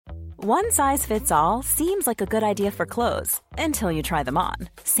One size fits all seems like a good idea for clothes until you try them on.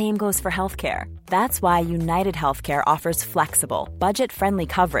 Same goes for healthcare. That's why United Healthcare offers flexible, budget-friendly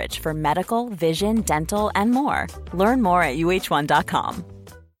coverage for medical, vision, dental, and more. Learn more at uh1.com.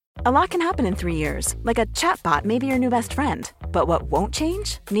 A lot can happen in 3 years, like a chatbot may be your new best friend. But what won't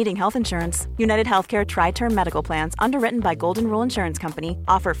change? Needing health insurance. United Healthcare Tri-Term Medical Plans, underwritten by Golden Rule Insurance Company,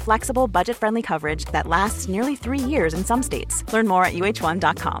 offer flexible, budget-friendly coverage that lasts nearly 3 years in some states. Learn more at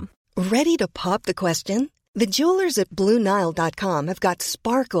uh1.com. Ready to pop the question? The jewelers at BlueNile.com have got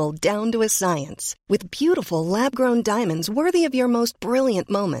sparkle down to a science with beautiful lab-grown diamonds worthy of your most brilliant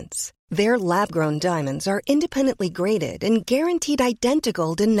moments. Their lab-grown diamonds are independently graded and guaranteed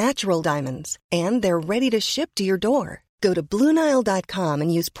identical to natural diamonds, and they're ready to ship to your door. Go to BlueNile.com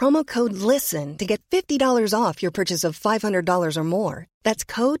and use promo code LISTEN to get $50 off your purchase of $500 or more. That's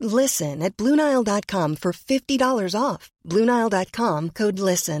code LISTEN at BlueNile.com for $50 off. BlueNile.com, code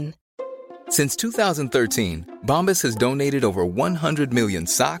LISTEN. Since 2013, Bombas has donated over 100 million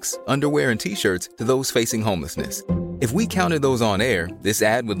socks, underwear, and T-shirts to those facing homelessness. If we counted those on air, this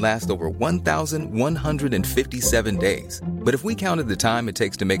ad would last over 1,157 days. But if we counted the time it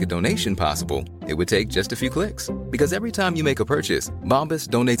takes to make a donation possible, it would take just a few clicks. Because every time you make a purchase, Bombas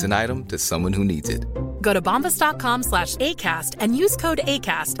donates an item to someone who needs it. Go to bombas.com/ACAST and use code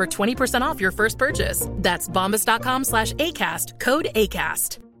ACAST for 20% off your first purchase. That's bombas.com/ACAST, code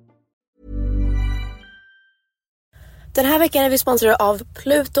ACAST. Den här veckan är vi sponsrade av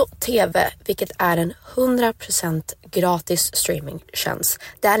Pluto TV, vilket är en 100% gratis streamingtjänst.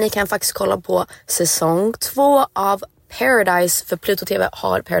 Där ni kan faktiskt kolla på säsong 2 av Paradise, för Pluto TV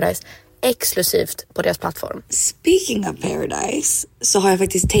har Paradise exklusivt på deras plattform. Speaking of Paradise så har jag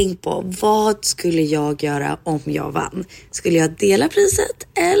faktiskt tänkt på vad skulle jag göra om jag vann? Skulle jag dela priset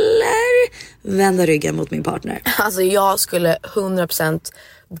eller vända ryggen mot min partner? Alltså jag skulle 100%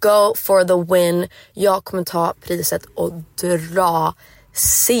 go for the win. Jag kommer ta priset och dra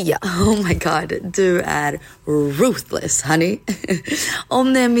Sia. Oh my god, du är ruthless, honey.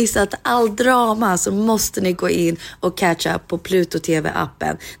 Om ni har missat all drama så måste ni gå in och catch up på Pluto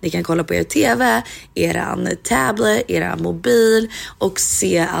TV-appen. Ni kan kolla på er TV, eran tablet, eran mobil och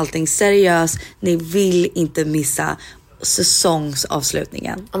se allting seriöst. Ni vill inte missa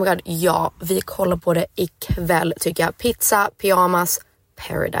säsongsavslutningen. Oh my god, ja, vi kollar på det ikväll tycker jag. Pizza, pyjamas,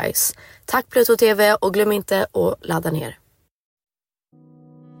 Paradise. Tack Pluto TV och glöm inte att ladda ner.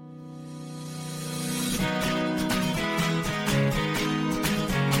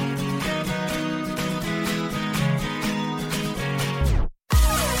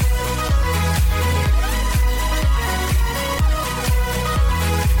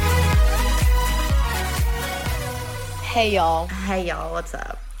 Hej y'all. Hey y'all, what's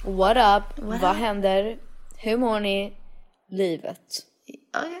up? What up? Vad händer? Hur mår ni? Livet.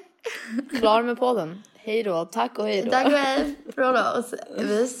 Okay. Klar med podden. Hej då, tack och hej då. Tack och hej. Bra då.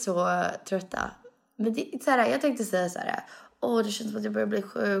 Vi är så trötta. Men det är så här, jag tänkte säga så här. Det känns som att jag börjar bli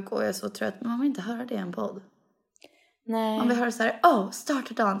sjuk och jag är så trött. Men man vill inte höra det i en podd. Nej. Man vill höra så här.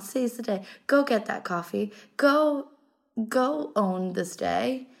 Start it on, seize the day. Go get that coffee. Go own this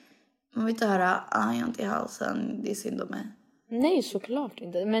day. Man vill inte höra, jag har ont i halsen, det är synd om mig. Nej, såklart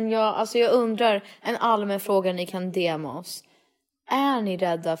inte. Men jag undrar, en allmän fråga ni kan DMa oss. Är ni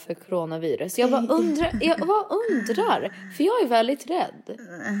rädda för coronavirus? Jag bara undrar. För jag är väldigt rädd.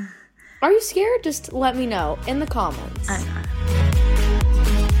 Are you scared? Just let me know in the comments.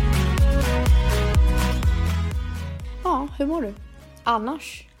 Ja, hur mår du?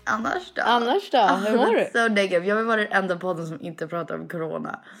 Annars då? Hur mår du? Så negativ. Jag vill vara den enda podden som inte pratar om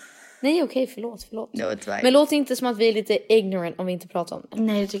corona. Nej, okej, förlåt. No, it's fine. Men låt inte som att vi är lite ignorant om vi inte pratar om det.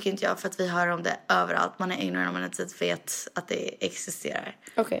 Nej, det tycker inte jag, för att vi hör om det överallt. Man är ignorant om man inte vet att det existerar.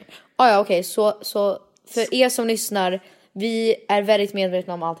 Okej. Okej. Så för er som lyssnar, vi är väldigt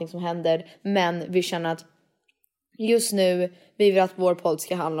medvetna om allting som händer. Men vi känner att just nu, vi vill att vår podd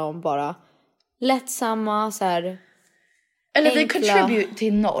ska handla om bara lättsamma, så här. Eller enkla... vi contribute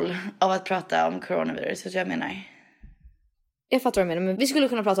till 0 av att prata om coronavirus, så jag menar. Jag fattar vad du menar, men vi skulle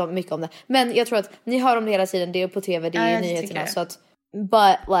kunna prata mycket om det. Men jag tror att ni hör om det hela tiden, det är på tv, det är i nyheterna. Så att,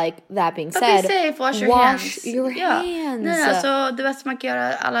 but like that being said, safe, wash your hands. Nej, alltså det bästa man kan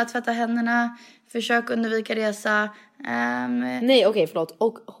göra, alla tvätta händerna, försök undvika resa. Nej, okej, förlåt.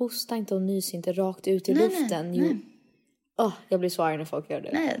 Och hosta inte och nys inte rakt ut i luften. Nej. Jag blir så arg när folk gör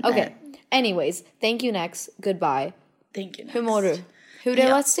det. Okej. Anyways, thank you next. Goodbye. Thank you next. Hur mår du? Hur det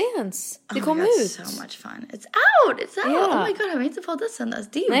Let's Dance? Det kom ut. So much fun. It's out. Yeah. Oh my god, har vi inte fått det sen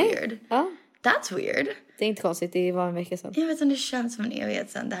dess? Det är weird. Ja. That's weird. Det är inte konstigt, det var en vecka sedan. Jag vet inte, det känns som en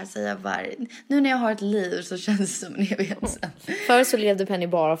evighet sedan. Det här säger jag varje... Nu när jag har ett liv så känns det som en evighet sedan. Förr så levde Penny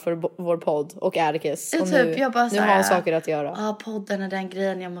bara för vår podd och Atticus. Och typ, jag bara nu har hon saker att göra. Ja, podden är den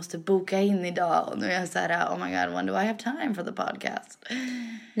grejen jag måste boka in idag. Och nu är jag så här, oh my god, when do I have time for the podcast?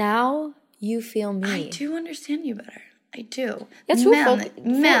 Now you feel me. I do understand you better. I do. Jag tror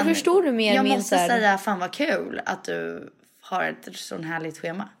folk förstår du mer. Jag måste säga, fan vad kul att du har ett sån härligt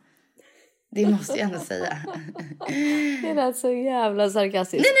schema. Det måste jag ändå säga. Det lät så jävla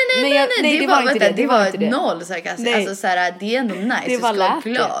sarkastiskt. Nej, det var inte det. Det var ett noll sarkastiskt. Alltså så här, det är ändå nice. Det var jag är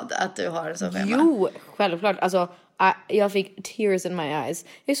glad att du har en sån schema. Jo, självklart. Alltså, jag fick tears in my eyes.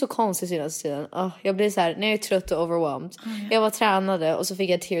 Jag är så konstig senaste tiden. Jag blir så här, när jag är trött och overwhelmed. Jag var tränade och så fick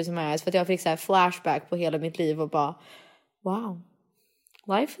jag tears in my eyes. För att jag fick så här flashback på hela mitt liv och bara, wow.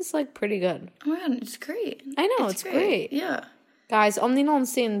 Life is like pretty good. Oh my god, it's great. I know, it's great. Yeah. Guys, om ni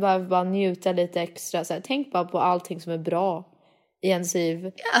någonsin behöver bara njuta lite extra, så här, tänk bara på allting som är bra i ens liv.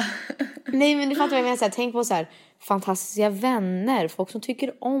 Yeah. Nej, men du fattar vad jag menar. Så här, tänk på så här, fantastiska vänner, folk som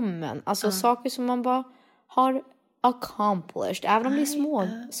tycker om en. Alltså saker som man bara har accomplished, även om det är små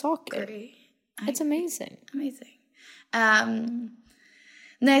saker. It's amazing.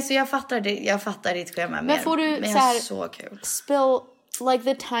 Nej, så jag fattar ditt schema. Men får du men så här, så kul. Spill like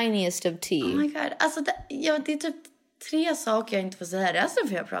the tiniest of tea. Oh my god, alltså det är typ 3 saker jag inte får säga. Resten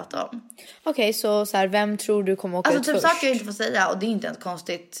får jag prata om. Okej, så här, vem tror du kommer åka ut typ först? Saker jag inte får säga, och det är inte ens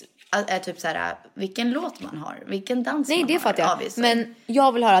konstigt. Är typ så här, vilken låt man har, vilken dans man har. Nej, det fattar jag. Obviously. Men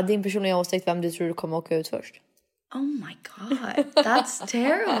jag vill höra din personliga åsikt, vem du tror du kommer åka ut först. Oh my god, that's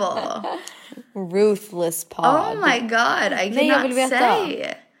terrible. Ruthless pod. Oh my god, I cannot jag vill veta.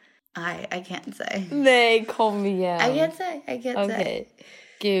 say. I can't say. Nej, kom igen. I can't say.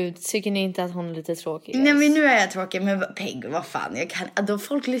 Gud, tycker ni inte att hon är lite tråkig? Nej, men nu är jag tråkig. Men Peg, vad fan. Då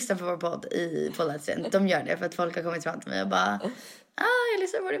folk lyssnar på vår podd på Let's Dance. De gör det för att folk har kommit fram till mig och bara... jag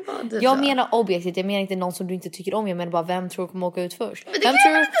lyssnar på din podd. Jag menar objektivt. Jag menar inte någon som du inte tycker om. Jag menar bara, vem tror du kommer åka ut först? Vem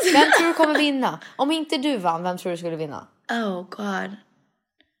tror du kommer vinna? Om inte du vann, vem tror du skulle vinna? Oh god.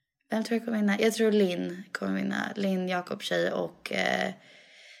 Vem tror jag kommer vinna? Jag tror Linn kommer vinna. Linn, Jakob Tjej och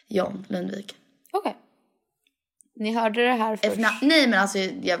John Lundvik. Okej. Ni hörde det här först. Nej, men alltså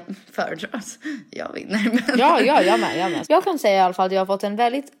jag föredrar. Jag vinner. Men... Ja, jag med. Jag kan säga i alla fall att jag har fått en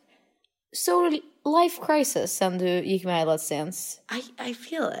väldigt stor life crisis sen du gick med i Let's Dance. I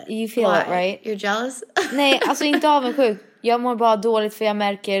feel it. You feel it, right? You're jealous? Nej, alltså inte avundsjuk. Jag mår bara dåligt för jag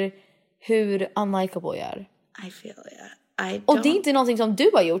märker hur unlikable jag är. I feel it. Och det är inte någonting som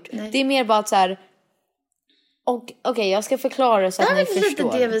du har gjort. Nej. Det är mer bara att så här... Okej, jag ska förklara det så att ni förstår. Det är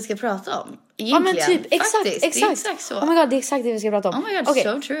lite det vi ska prata om. Ja, men typ, exakt. Det är exakt så. Oh my god, det är exakt det vi ska prata om. Oh my god,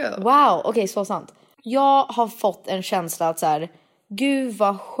 so true. Wow, okej, så sant. Jag har fått en känsla att så här, gud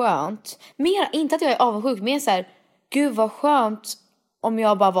vad skönt. Mer, inte att jag är avundsjuk, mer så här, gud vad skönt om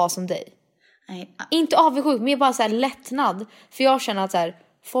jag bara var som dig. Inte avundsjuk, mer bara så här lättnad. För jag känner att så här,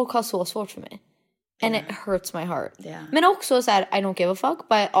 folk har så svårt för mig. And it hurts my heart. Yeah. Men också så här, I don't give a fuck,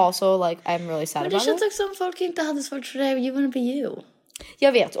 but also like I'm really sad about it. Men det känns också som folk inte hade svårt för det. You wanna be you.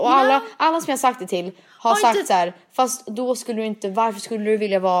 Jag vet, och alla som jag sagt det till har sagt inte... så här, fast då skulle du inte, varför skulle du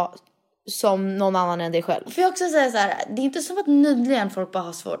vilja vara som någon annan än dig själv? För jag också säga så här, det är inte som att nyligen folk bara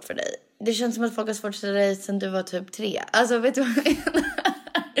har svårt för dig. Det känns som att folk har svårt för dig sen du var typ 3. Alltså vet du vad jag menar?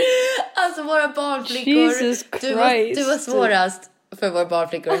 Alltså våra barnflickor. Jesus Christ. Du var svårast för våra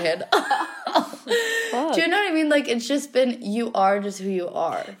barnflickor här. Do you know what I mean? Like it's just been, you are just who you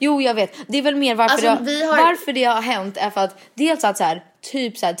are. Jo, jag vet. Det är väl mer varför, alltså, varför det har hänt är för att dels att så här,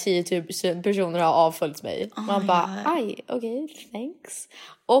 typ så här 10 000 personer har avföljt mig. Man bara, aj, okej, thanks.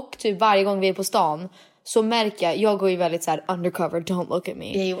 Och typ varje gång vi är på stan så märker jag går ju väldigt så här undercover, don't look at me.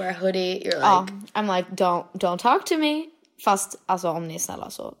 Yeah, you wear a hoodie, you're like... I'm like, don't talk to me. Fast alltså om ni är snälla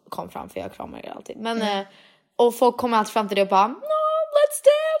så kom fram, för jag kramar er alltid. Men, och folk kommer alltid fram till det och bara, no, let's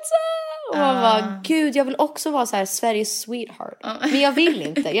dance! Och man bara, gud, jag vill också vara så här Sveriges sweetheart. Men jag vill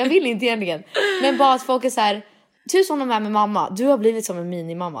inte egentligen. Men bara att folk är så här, typ som de är med mamma. Du har blivit som en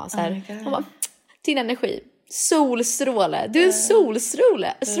minimamma. Så här, bara, din energi, solstråle. Du är en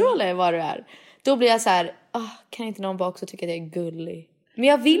solstråle. Stråle är vad du är. Då blir jag så här, kan inte någon bara också tycka att jag är gullig? Men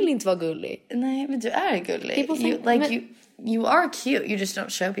jag vill inte vara gullig. Nej, men du är gullig. You are cute. You just don't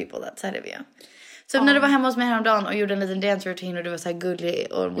show people that side of you. Så när du var hemma hos mig häromdagen och gjorde en liten dance routine och du var så här gullig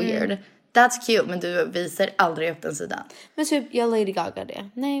och weird. That's cute, men du visar aldrig upp den sidan. Men typ, jag Lady Gaga det.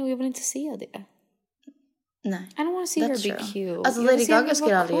 Nej, och jag vill inte se det. Nej. I don't want to see her be cute. Alltså Lady Gaga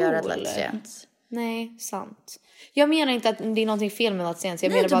skulle aldrig göra ett Let's Dance. Nej, sant. Jag menar inte att det är någonting fel med Let's Dance.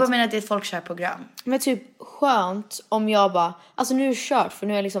 Jag Nej, menar menar att det är ett folkkärprogram. Men typ skönt om jag bara, alltså nu är det kört för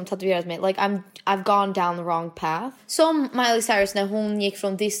nu har jag liksom tatuerat mig. Like I've gone down the wrong path. Som Miley Cyrus när hon gick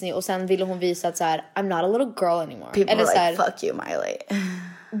från Disney och sen ville hon visa att så här, I'm not a little girl anymore. People eller like, så här, fuck you Miley.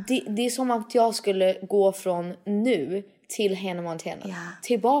 Det är som att jag skulle gå från nu till Hannah Montana. Yeah.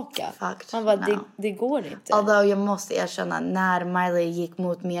 Tillbaka. Fucked. Man bara, No. det går inte. Although jag måste erkänna, när Miley gick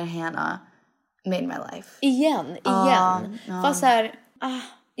mot mer Hannah, made my life. Igen. Fast så här,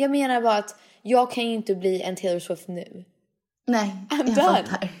 jag menar bara att jag kan ju inte bli en Taylor Swift nu. Nej,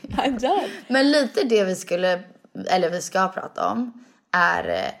 I'm done. Men lite det vi ska prata om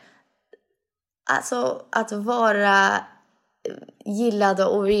är alltså att vara gillad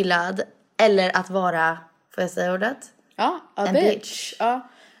och ogillad, eller att vara, får jag säga ordet? Ja, en bitch. Ja.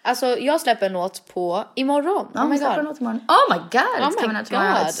 Alltså jag släpper en låt på imorgon. Oh my god. Oh my god, it's coming out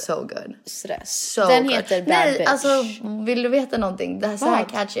tomorrow. It's so good. Stress. So den good. heter Bad Nej, Bitch. alltså vill du veta någonting? Det här, så här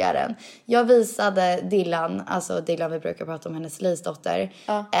catchy är den. Jag visade Dylan, alltså Dylan, vi brukar prata om hennes Lisdotter,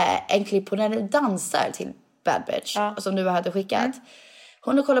 en klipp på när du dansar till Bad Bitch, som du hade skickat.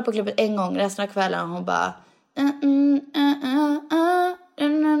 Hon har kollat på klippet en gång, resten av kvällen, och hon bara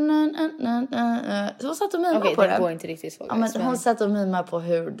så hon satt och mimade på den. Okej, det går inte riktigt så. Ja, men hon satt och mimade på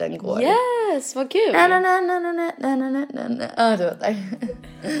hur den går. Yes, vad kul. Ja, du vet där.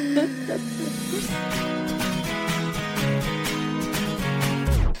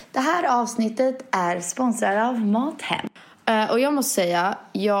 Det här avsnittet är sponsrad av Mathem. Och jag måste säga,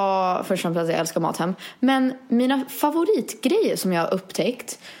 först och främst jag älskar Mathem. Men mina favoritgrejer som jag har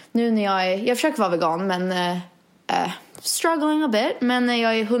upptäckt nu när jag försöker vara vegan, men struggling a bit, men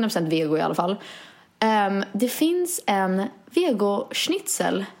jag är 100% vego i alla fall. Det finns en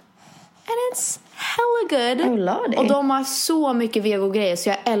vego-schnitzel and it's hella good. Och de har så mycket vego-grejer, så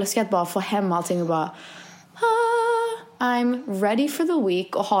jag älskar att bara få hem allting och bara I'm ready for the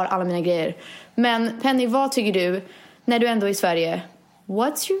week och har alla mina grejer. Men Penny, vad tycker du när du ändå är i Sverige?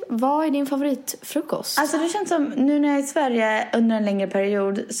 Vad är din favoritfrukost? Alltså det känns som, nu när jag är i Sverige under en längre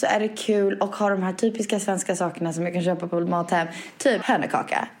period, så är det kul att ha de här typiska svenska sakerna som jag kan köpa på Mathem. Typ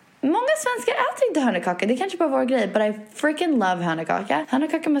hönökaka. Många svenskar äter inte hönökaka. Det är kanske bara vår grej, but I freaking love hönökaka.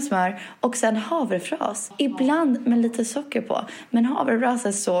 Hönökaka med smör och sen havrefras. Ibland med lite socker på. Men havrefras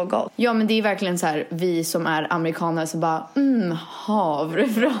är så gott. Ja, men det är verkligen så här, vi som är amerikaner så bara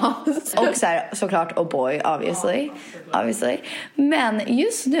havrefras. Och så här, såklart O'boy, obviously. Men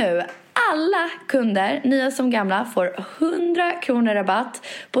just nu, alla kunder, nya som gamla, får 100 kronor rabatt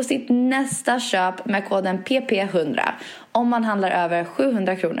på sitt nästa köp med koden PP100 om man handlar över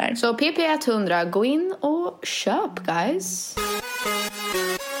 700 kronor. Så PP100, gå in och köp, guys.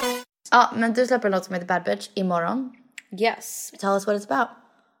 Ja, men du släpper något som heter Bad Bitch imorgon. Yes. Tell us what it's about.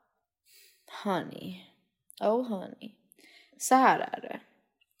 Honey. Oh honey. Så här är det.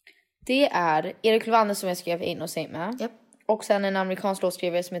 Det är Erik Lovander som jag skrev in och säg med. Yep. Och sen en amerikansk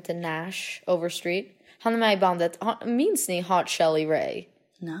låtskrivare som heter Nash Overstreet. Han är med i bandet. Minns ni Hot Shelly Ray?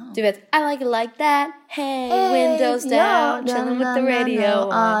 No. Du vet, I like it like that. Hey, windows down, chilling with the radio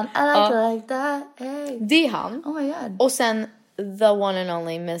on. I like that. Hey. Det är han. Oh my god. Och sen the one and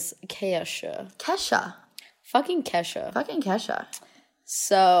only Miss Kesha. Fucking Kesha.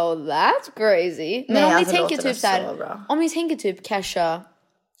 So that's crazy. Men om ni tänker typ så här, om ni tänker typ Kesha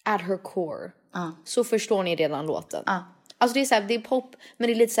at her core, så förstår ni redan låten. Alltså det är så här, det är pop, men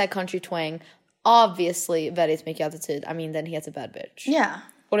det är lite så här country twang. Obviously väldigt mycket attityd. I mean, den heter Bad Bitch. Yeah.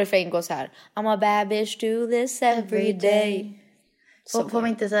 Och refrängen går så här: I'm a bad bitch, do this every day. Får man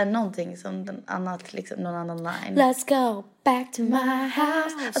inte säga någonting som någon annan line? Let's go back to my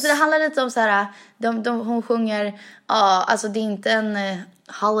house. Alltså det handlar lite om så här, hon sjunger, alltså det är inte en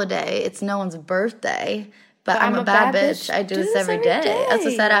holiday, it's no one's birthday. But I'm a bad bitch, I do this every day.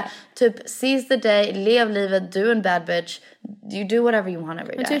 Alltså såhär, typ seize the day, lev livet, du en bad bitch. You do whatever you want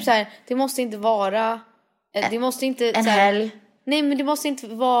every day. Men typ såhär, det måste inte vara det måste inte en helg. Nej, men det måste inte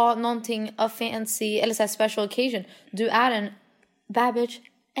vara någonting a fancy eller såhär special occasion. Du är en bad bitch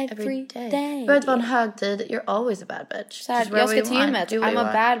every day. För att vara en högtid, you're always a bad bitch. Så här, jag ska till gymmet, I'm a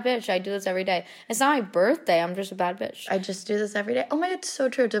bad bitch, I do this every day. It's not my birthday, I'm just a bad bitch. I just do this every day. Oh my god, it's so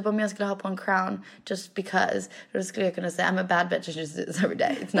true. Typ om jag skulle ha på en crown just because, då skulle jag kunna säga I'm a bad bitch, I just do this every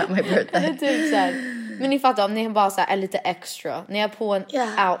day. It's not my birthday. Typ så här. Men ni fattar, om ni bara så här är lite extra, ni är på en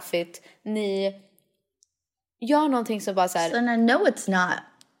outfit, ni gör någonting som bara så här. So I know it's not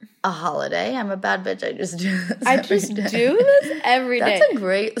a holiday. I'm a bad bitch. I just do this every day. That's a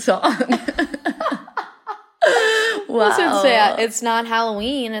great song. Wow. Så säga, it's not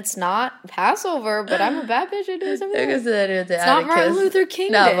Halloween, it's not Passover, but I'm a bad bitch. I do this every day. Jag kan säga det till It's not Martin Luther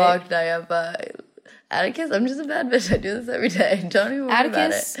King Day. När jag vaknar, jag bara Atticus, I'm just a bad bitch. I do this every day. Don't even worry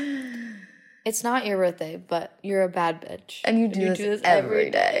Atticus, about it. it's not your birthday, but you're a bad bitch. And you do this every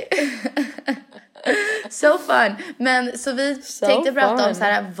day. So fun. Men så vi tänkte prata om så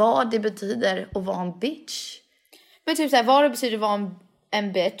här, vad det betyder att vara en bitch. Men typ så här, vad det betyder att vara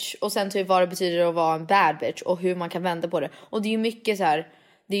en bitch. Och sen typ vad det betyder att vara en bad bitch. Och hur man kan vända på det. Och det är ju mycket så här.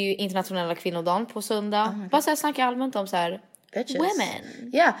 Det är ju internationella kvinnodagen på söndag. Bara så här snacka allmänt om så här. Bitches.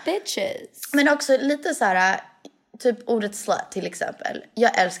 Women. Yeah. Bitches. Men också lite så här. Typ ordet slut till exempel.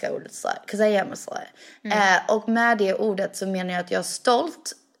 Jag älskar ordet slut. 'Cause I am a slut. Och med det ordet så menar jag att jag är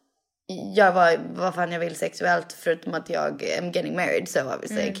stolt. Jag var vad fan jag vill sexuellt. Förutom att jag am getting married. So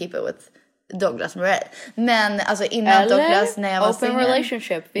obviously I keep it with Douglas Murray. Men alltså innan eller Douglas när jag var open singel.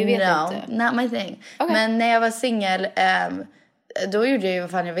 relationship. Vi vet inte. Not my thing. Okay. Men när jag var singel. Då gjorde jag ju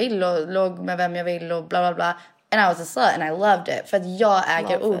vad fan jag vill. Och låg med vem jag vill. Och bla bla bla. And I was a slut and I loved it. För att jag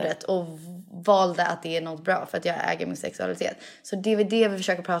äger ordet. Och valde att det är något bra. För att jag äger min sexualitet. Så det är det vi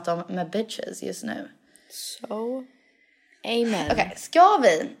försöker prata om med bitches just nu. So, amen. Okej,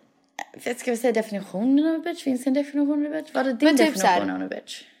 ska vi säga definitionen av en bitch? Finns det en definition av en bitch? Vad är din Men typ definition så av en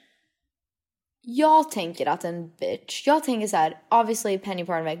bitch? Jag tänker att en bitch. Jag tänker så här. Obviously Penny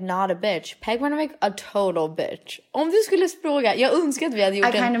Parnevik, not a bitch. Peg Parnevik, a total bitch. Om du skulle fråga. Jag önskar att vi hade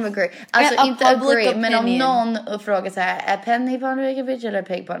gjort I kind of agree. Alltså inte agree. Men om någon frågar så här. Är Penny Parnevik en bitch eller är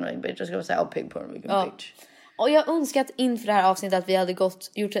Peg Parnevik en bitch? Då ska man säga Peg Parnevik en bitch. Och jag önskar att inför det här avsnittet att vi hade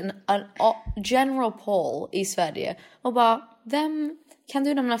gjort en general poll i Sverige. Och bara, kan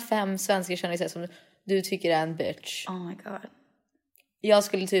du nämna 5 svenska kändisar som du tycker är en bitch? Oh my god. Jag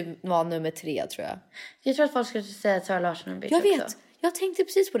skulle typ vara nummer 3 tror jag. Jag tror att folk skulle säga att Sara Larsson är en bitch. Jag vet, också. jag tänkte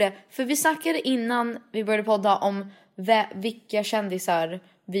precis på det. För vi snackade innan vi började podda om vilka kändisar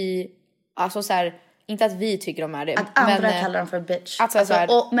vi, alltså så här, inte att vi tycker de är det. Att andra kallar dem för bitch. Alltså,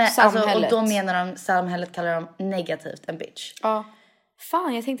 samhället. Och då menar de, samhället kallar dem negativt en bitch. Ja.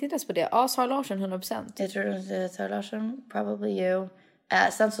 Fan, jag tänkte inte ens på det. Ja, Sara Larsson 100%. Jag tror att Sara Larsson, probably you.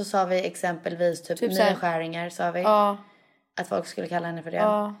 Sen så sa vi exempelvis typ Mia sa vi. Ja. Att folk skulle kalla henne för det.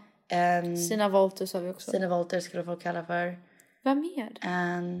 Ja. Sina Wolter sa vi också. Sina Wolter skulle folk kalla för. Vad mer?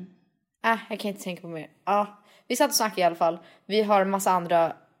 Jag kan inte tänka på mer. Vi satt och snackade i alla fall. Vi har en massa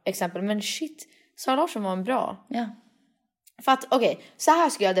andra exempel. Men shit, Sara Larsson var en bra. Ja. För att okej, så här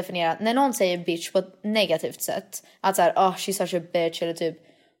skulle jag definiera. När någon säger bitch på ett negativt sätt. Att så här, she's such a bitch. Eller typ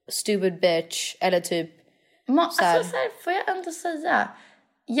stupid bitch. Eller typ så här, får jag ändå säga.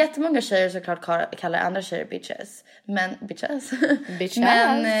 Jättemånga tjejer såklart kallar andra tjejer bitches. Men bitches.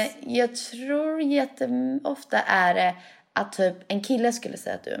 Men jag tror jätteofta är det att typ en kille skulle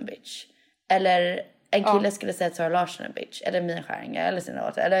säga att du är en bitch. Eller en kille skulle säga att Sara Larsson är en bitch. Eller Mia Skäringer. Eller sina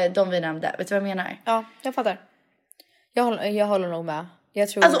åter. Eller de vi nämnde. Vet du vad jag menar? Ja, jag fattar. Jag håller nog med. Jag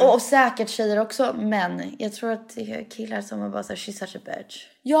tror... Alltså, och säkert tjejer också. Men jag tror att det är killar som är bara så här, she's such a bitch.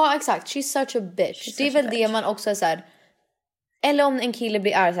 Ja, exakt. She's such a bitch. Det är väl det man också är så här. Eller om en kille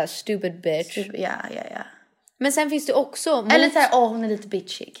blir arg så här, stupid bitch. Ja. Men sen finns det också eller så här, hon är lite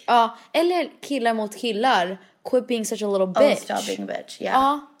bitchig. Ja, eller killar mot killar. Quit being such a little bitch. Stop being a bitch.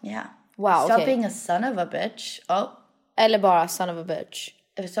 Yeah. Wow, stop being a son of a bitch. Eller bara son of a bitch.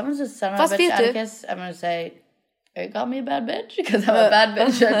 If someone says son of a bitch, I'm gonna say, you call me a bad bitch? Because I'm a bad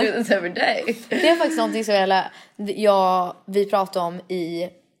bitch. I do this every day. Det är faktiskt någonting som vi pratade om i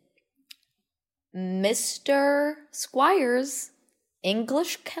Mr. Squires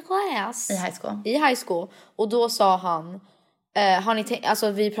English class i high school. Och då sa han har ni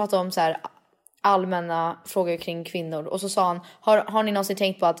alltså vi pratade om så här allmänna frågor kring kvinnor. Och så sa han, har ni någonsin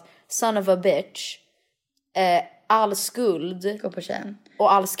tänkt på att son of a bitch, all skuld går på tjejen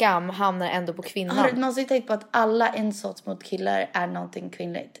och all skam hamnar ändå på kvinnan? Har du någonsin tänkt på att alla insults mot killar är någonting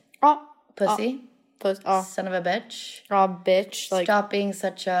kvinnligt? Ja. Pussy. Son of a bitch. Bitch. Like, stop being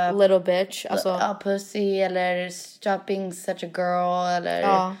such a little bitch. Alltså. Pussy. Eller stop being such a girl. Eller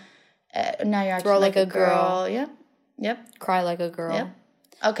now you're throw acting like a girl. Yeah. Yep. Cry like a girl. Yep.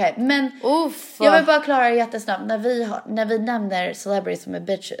 Okej, men jag vill bara klara det jättesnabbt. När vi nämner celebrities som är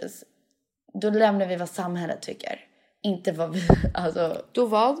bitches, då lämnar vi vad samhället tycker. Inte vad vi, alltså... Då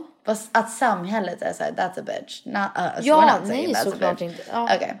vad? Att samhället är såhär, that's a bitch. Not us. Ja, nej, såklart inte.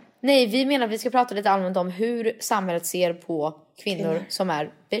 Ja. Okay. Nej, vi menar att vi ska prata lite allmänt om hur samhället ser på kvinnor som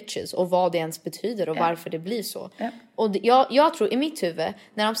är bitches. Och vad det ens betyder och varför det blir så. Och jag tror i mitt huvud,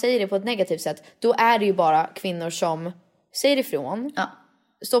 när de säger det på ett negativt sätt, då är det ju bara kvinnor som säger ifrån.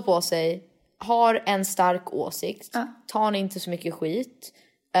 Står på sig, har en stark åsikt, tar inte så mycket skit,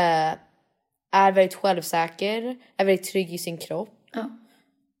 är väldigt självsäker, är väldigt trygg i sin kropp.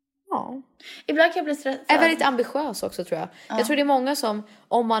 Ja. Ibland kan jag bli stressad. Är väldigt ambitiös också, tror jag. Jag tror det är många som,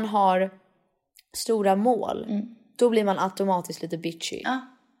 om man har stora mål, då blir man automatiskt lite bitchy.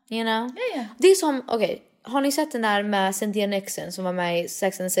 You know? Ja. Det är som, okej, har ni sett den där med Cynthia Nixon som var med i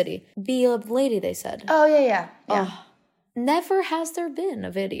Sex and the City? Be a lady, they said. Ja. Never has there been a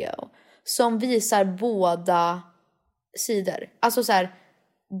video som visar båda sidor. Alltså så här,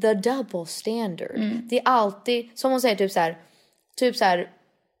 the double standard. Det är alltid, som hon säger, typ så här,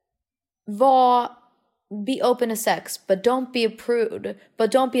 be open to sex, but don't be a prude,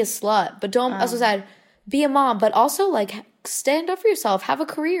 but don't be a slut, but don't, alltså så här, be a mom, but also like stand up for yourself, have a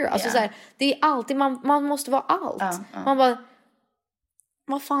career. Alltså så här, det är alltid, man måste vara allt. Man bara,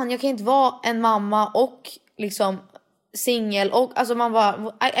 vad fan, jag kan inte vara en mamma och liksom singel och alltså man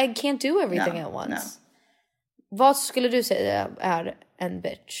bara, I can't do everything at once. Vad skulle du säga är en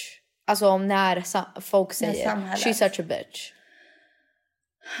bitch? Alltså om när folk säger she's such a bitch.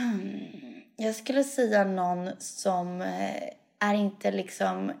 Jag skulle säga någon som är inte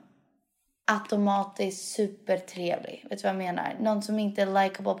liksom automatiskt supertrevlig. Vet du vad jag menar? Någon som inte är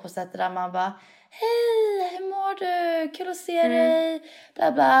likable på sättet där man bara, hej, hur mår du? Kul att se dig.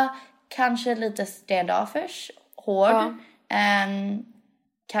 Bla bla. Kanske lite standoffish, hård.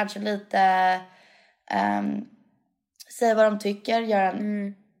 Kanske lite säga vad de tycker,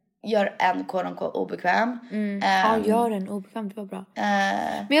 gör en quote-unquote obekväm. Gör en obekväm, det var bra.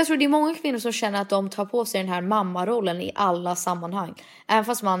 Men jag tror det är många kvinnor som känner att de tar på sig den här mammarollen i alla sammanhang. Även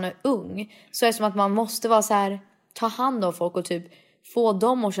fast man är ung, så är det som att man måste vara så här, ta hand om folk och typ få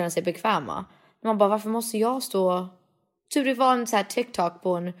dem att känna sig bekväma. Man bara, varför måste jag stå... Typ det var en så här TikTok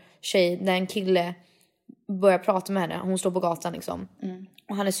på en tjej där en kille börjar prata med henne. Hon står på gatan liksom.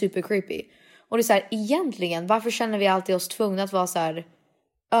 Och han är super creepy. Och det är så här, egentligen, varför känner vi alltid oss tvungna att vara så här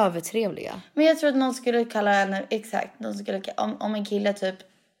övertrevliga? Men jag tror att någon skulle kalla henne, exakt, någon skulle, om en kille typ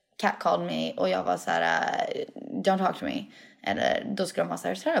catcalled me och jag var så här, don't talk to me. Eller då skulle de vara så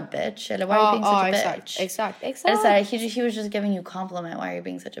här, is that a bitch? Eller why are you being such a bitch? Exakt. Eller så här, he was just giving you a compliment, why are you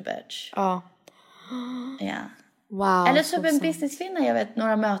being such a bitch? Ja. Wow. Eller typ en businesskvinna, jag vet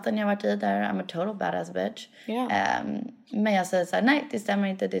några möten jag varit i där I'm a total badass bitch. Men jag säger så här, nej det stämmer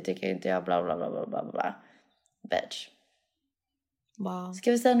inte, det tycker inte jag, bla bla bla bla bla bla. Bitch. Wow.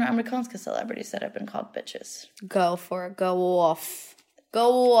 Ska vi säga några amerikanska celebrities that have been called bitches? Go for it, go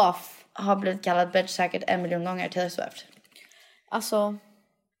off. Har blivit kallad bitch säkert 1 miljon gånger. Taylor Swift. Alltså,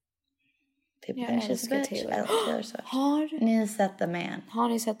 Typ jag bitch älskar bitch. Taylor. I love Taylor Swift. Har ni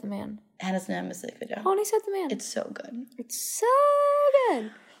sett The Man? Hennes nya musikvideo. Har ni sett The Man? It's so good. It's so good.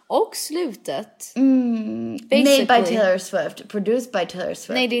 Och slutet. Made by Taylor Swift. Produced by Taylor Swift.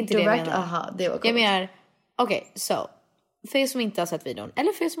 Nej, det är inte det jag menar. Aha, det var coolt. Jag menar, okej, så. För er som inte har sett videon,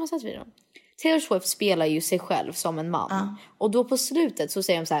 eller för er som har sett videon. Taylor Swift spelar ju sig själv som en man. Och då på slutet så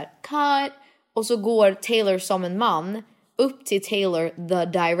säger de så här, cut. Och så går Taylor som en man upp till Taylor, the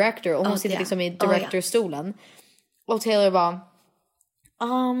director. Och hon sitter liksom i directorstolen. Och Taylor bara,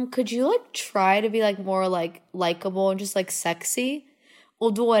 could you like try to be like more like likable and just like sexy?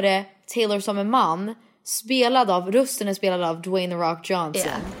 Och då är det Taylor som en man, rösten är spelad av Dwayne The Rock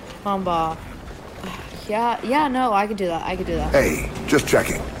Johnson. Man bara, yeah, no, I could do that. Hey, just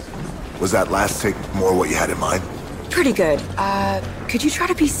checking. Was that last take more what you had in mind? Pretty good. Could you try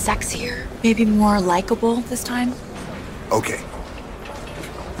to be sexier? Maybe more likable this time?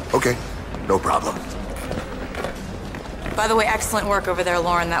 Okay, no problem. By the way, excellent work over there,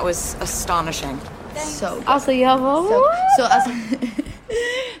 Lauren. That was astonishing. So good. Alltså jag var... Så alltså...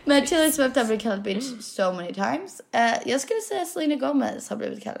 Men Taylor Swift har blivit kallad bitch so many times. Jag skulle säga Selena Gomez har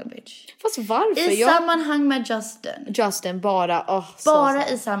blivit kallad bitch. Fast varför? I sammanhang med Justin. Bara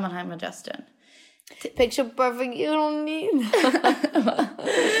i sammanhang med Justin. Picture perfect, you don't need.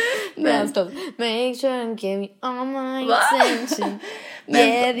 Make sure and give me all my attention.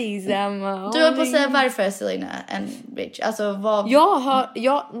 Du var på att säga varför Selena en bitch. Alltså vad...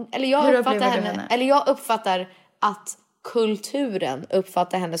 Jag uppfattar att kulturen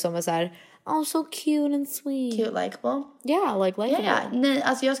uppfattar henne som en så här, oh so cute and sweet. Cute, likable. Yeah, like likable. Yeah. Nej,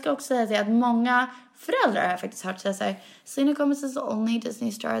 alltså jag ska också säga att många föräldrar har faktiskt hört säga så här, Selena Gomez is the only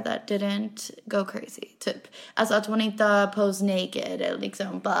Disney star that didn't go crazy, typ. Alltså att hon inte pose naked eller liksom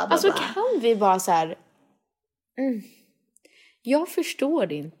bla bla bla. Alltså kan vi bara så här... Jag förstår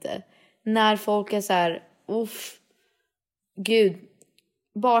det inte. När folk är så här, gud.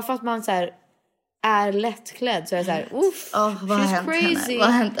 Bara för att man så här är lättklädd så är det så här, vad har hänt crazy.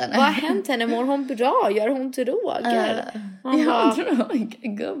 Henne? Vad har hänt henne? Mår hon bra? Gör hon droger?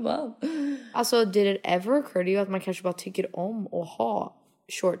 Gumman. Alltså, did it ever occur to you att man kanske bara tycker om att ha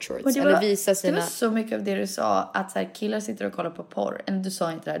short shorts eller visa sina... Det var så mycket av det du sa, att så här, killar sitter och kollar på porr. Eller du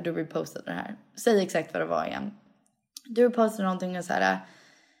sa inte det här, du repostade det här. Säg exakt vad det var igen. Du repostade någonting och så här,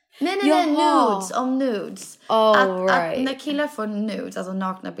 Nej, nudes. Om nudes. Oh, att när killar får nudes, alltså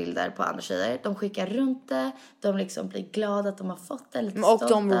nakna bilder på andra tjejer, de skickar runt det, de liksom blir glada att de har fått det, lite och stolta.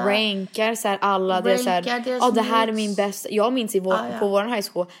 de rankar så här alla, det är så här, det här är min bästa. Jag minns på vår high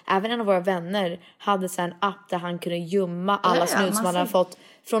school, även en av våra vänner hade så här en app där han kunde gömma alla nudes som man hade fått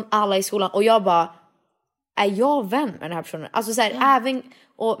från alla i skolan. Och jag bara, är jag vän med den här personen? Alltså så här, även,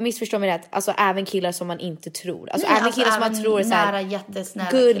 och missförstå mig rätt, alltså även killar som man inte tror. Alltså även killar som man tror är så här,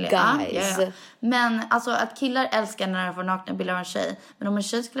 jättesnälla good killar. guys. Ja. Men alltså att killar älskar när de får nakna bilder av en tjej. Men om en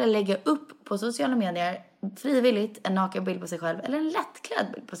tjej skulle lägga upp på sociala medier frivilligt en naken bild på sig själv eller en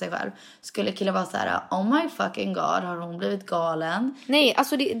lättklädd bild på sig själv, skulle killar vara så här: oh my fucking god, har hon blivit galen? Nej,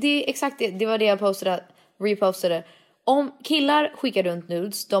 alltså det är exakt det var det jag repostade. Om killar skickar runt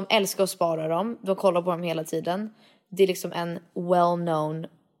nudes, de älskar att spara dem, de kollar på dem hela tiden. Det är liksom en well-known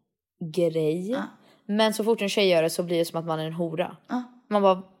grej. Men så fort en tjej gör det så blir det som att man är en hora. Man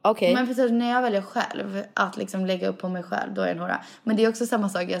bara, okej. Men precis, när jag väljer själv att liksom lägga upp på mig själv, då är jag en hora. Men det är också samma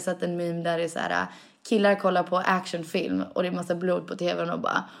sak, jag har sett en meme där det är så här: killar kollar på actionfilm och det är massa blod på tvn och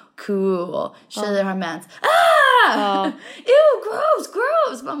bara cool, och tjejer har mens. Ew,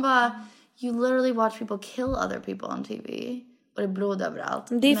 gross. Man bara, you literally watch people kill other people on TV. Och det är blod överallt.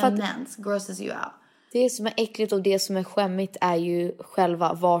 Det är för att mens grosses you out. Det som är äckligt och det som är skämmigt är ju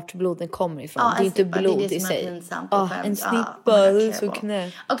själva vart bloden kommer ifrån. Det är inte blod i sig. En snippa, det är så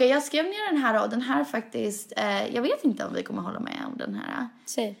knä. Okej, jag skrev ner den här, och den här faktiskt, jag vet inte om vi kommer hålla med om den här.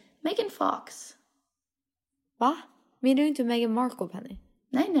 Säg. Megan Fox. Va? Men du är inte Meghan Markle, Penny?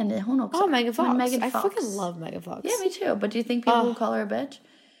 Nej, hon också. Megan Fox. Megan I Fox. fucking love Megan Fox. Yeah, me too. But do you think people will call her a bitch?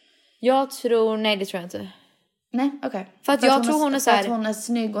 Jag tror, nej det tror jag inte. Nej, okej. För att jag tror hon är så här, för att hon är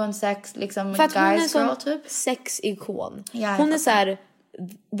snygg och en sex, liksom för att guys hon är girl typ. Sexikon. Ja, hon är så här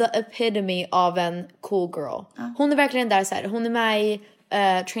the epitome av en cool girl. Hon är verkligen där så här, hon är med i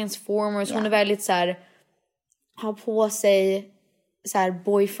Transformers, hon är väldigt så här, har på sig så här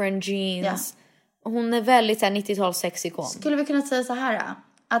boyfriend jeans. Hon är väldigt så här 90-tals sexikon. Skulle vi kunna säga så här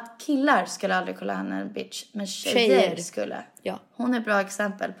att killar skulle aldrig kalla henne en bitch, men tjejer skulle. Ja. Hon är ett bra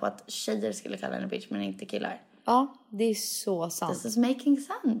exempel på att tjejer skulle kalla henne bitch, men inte killar. Ja, det är så sant. This is making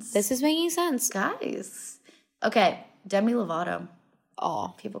sense. This is making sense. Guys. Okay, Demi Lovato.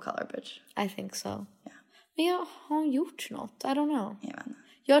 Ja. People call her bitch. I think so. Yeah. Men har hon gjort något? I don't know.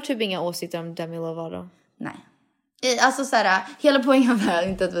 Jag har typ inga åsikter om Demi Lovato. Nej. Alltså såhär, hela poängen är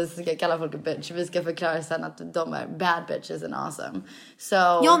inte att vi ska kalla folk en bitch. Vi ska förklara sen att de är bad bitches and awesome. So...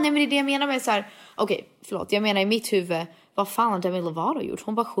 Ja, nej, men det är det jag menar med såhär. Okej, förlåt. Jag menar i mitt huvud, vad fan har Demi Lovato gjort?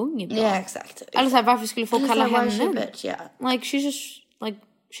 Hon bara sjunger bra. Ja, exakt. Eller såhär, varför skulle folk kalla henne en bitch? Yeah. Like, she's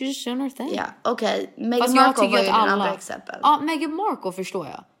just doing her thing. Ja, okej. Meghan Markle var ju den andra exempel. Ja, Meghan Markle förstår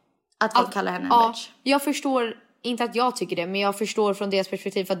jag. Att folk kallar henne en bitch. Jag förstår, inte att jag tycker det, men jag förstår från deras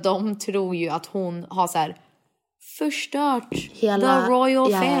perspektiv, för att de tror ju att hon har så här förstört hela the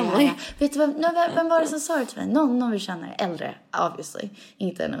royal family. Ja. Vet du vem var det som sa det till mig? Någon vi känner, äldre, obviously,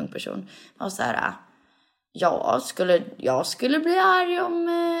 inte en ung person. Och så här, jag skulle bli arg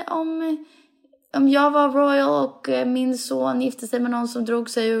om jag var royal och min son gifte sig med någon som drog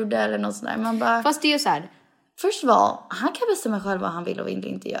sig ur det eller något sånt där. Man bara, fast det är ju så här, first of all, han kan bestämma själv vad han vill och vill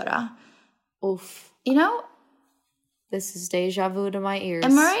inte göra. Uff. You know? This is deja vu to my ears.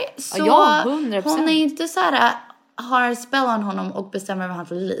 Am I right? Så ja, 100%. Hon är inte så här, har spel on honom och bestämmer över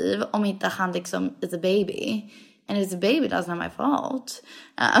hans liv om inte han liksom is a baby. And it's a baby, that's not my fault.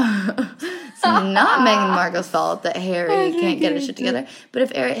 It's not Meghan Markle's fault that Harry can't get his shit together. But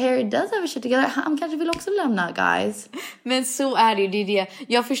if Harry does have his shit together, han kanske vill också lämna, guys. Men så är det ju, det är det.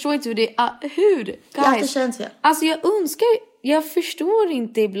 Jag förstår inte hur det hur, guys. Det känns fel. Alltså jag förstår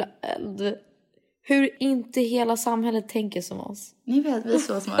inte ibland hur inte hela samhället tänker som oss. Ni vet, vi är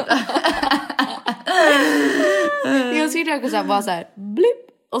så smarta. Jag sitter och bara så här, blipp.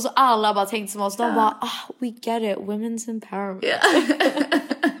 Och så alla bara tänkte som oss. De bara, we get it, women's empowerment. Yeah.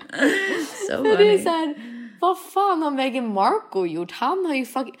 So funny. Det är så här, vad fan har Meghan Markle gjort? Han har ju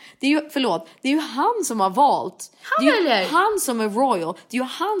det är ju han som har valt. Det är ju han som är royal. Det är ju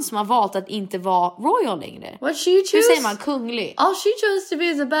han som har valt att inte vara royal längre. What she choose? Hur säger man, kunglig? All she chose to be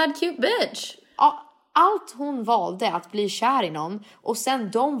is a bad cute bitch. Allt hon valde att bli kär i någon. Och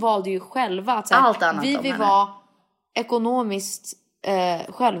sen de valde ju själva att vi vill vara ekonomiskt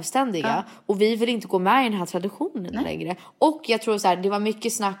självständiga och vi vill inte gå med i den här traditionen längre. Och jag tror så här, det var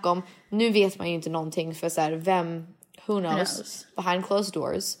mycket snack om, nu vet man ju inte någonting för så här, who knows behind closed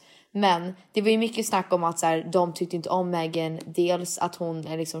doors, men det var ju mycket snack om att så här, de tyckte inte om Meghan, dels att hon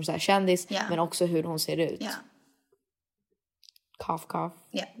är liksom så här kändis, men också hur hon ser ut. Cough.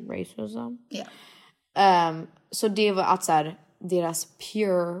 Racism. Så det var att så här, deras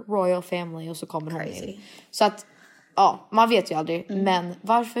pure royal family och så kommer hon in. Så att ja, man vet ju aldrig. Men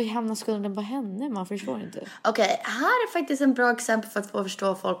varför hamnar skulden på henne? Man förstår inte. Okej, här är faktiskt en bra exempel för att få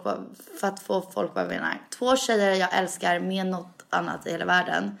förstå folk för att få folk vad vi menar. 2 tjejer jag älskar med något annat i hela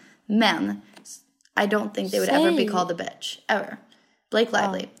världen. Men I don't think they would ever be called a bitch. Ever. Blake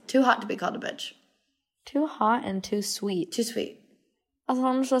Lively. Too hot to be called a bitch. Too hot and too sweet. Too sweet. Alltså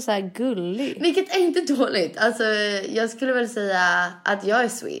hon är så här gullig. Vilket är inte dåligt. Alltså jag skulle väl säga att jag är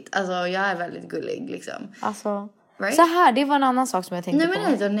sweet. Alltså jag är väldigt gullig liksom. Alltså right? så här, det var en annan sak som jag tänkte på. Nej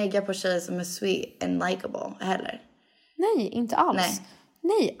men inte att negga på tjejer som är sweet and likable heller. Nej, inte alls.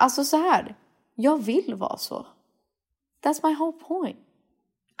 Nej, alltså så här. Jag vill vara så. That's my whole point.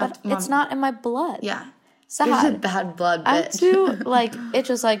 But it's not in my blood. Yeah. Så här. You're a bad blood bitch. I'm too like, it's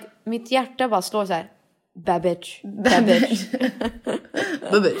just like, mitt hjärta bara slår så här. Babbage. Babbage.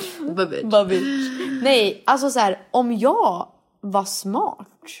 Babbage. Nej, alltså så här, om jag var smart.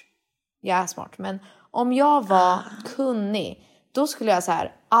 Jag är smart, men om jag var kunnig, då skulle jag så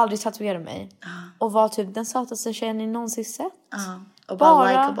här aldrig tatuera mig och vara typ den sötaste tjejen ni någonsin sett. Och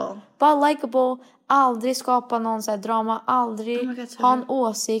bara likable, aldrig skapa någon så här drama, aldrig ha en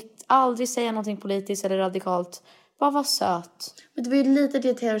åsikt, aldrig säga någonting politiskt eller radikalt. Bara vara söt. Men det var ju lite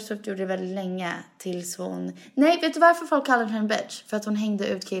det Taylor Swift gjorde väldigt länge tills hon... Nej, vet du varför folk kallar henne en bitch? För att hon hängde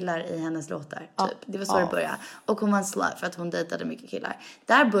ut killar i hennes låtar, typ. Det var så det började. Och hon var en slut för att hon dejtade mycket killar.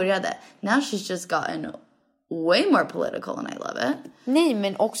 Där började. Now she's just gotten way more political and I love it. Nej,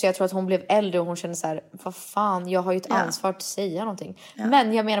 men också jag tror att hon blev äldre och hon kände så här, vad fan, jag har ju ett ansvar att säga någonting.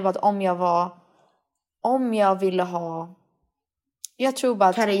 Men jag menar bara att om jag ville ha... Jag tror bara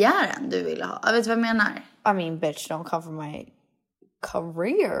att... Karriären du ville ha. Jag vet vad jag menar. I mean, bitch, don't come for my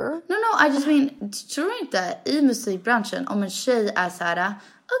career. No, I just mean, tror inte i musikbranschen om en tjej är så här,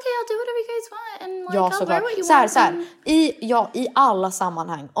 okay, I'll do whatever you guys want and like, I'll wear what you want. Så här. I alla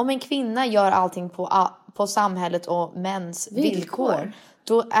sammanhang. Om en kvinna gör allting på samhället och mäns villkor,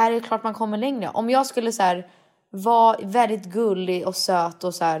 då är det klart man kommer längre. Om jag skulle så här vara väldigt gullig och söt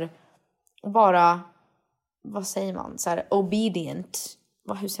och så här bara, vad säger man, så här obedient.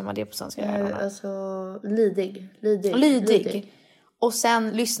 Hur säger man det på svenska? Alltså lydig. Och sen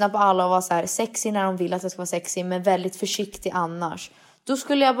lyssna på alla och vara så här sexy när de vill att det ska vara sexy, men väldigt försiktig annars. Då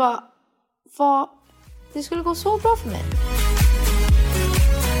skulle jag bara det skulle gå så bra för mig.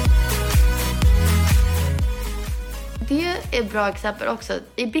 Det är ett bra exempel också.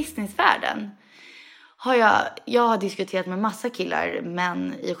 I businessvärlden har jag har diskuterat med massa killar,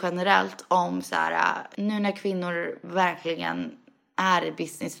 men i generellt om så här, nu när kvinnor verkligen är i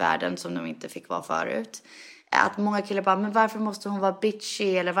businessvärlden som de inte fick vara förut. Att många killar bara, men varför måste hon vara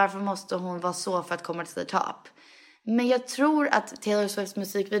bitchy? Eller varför måste hon vara så för att komma till the top? Men jag tror att Taylor Swifts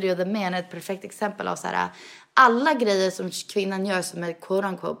musikvideo The Man är ett perfekt exempel av så här, alla grejer som kvinnan gör som är quote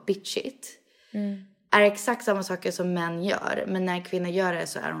unquote bitchigt. Är exakt samma saker som män gör. Men när kvinnor gör det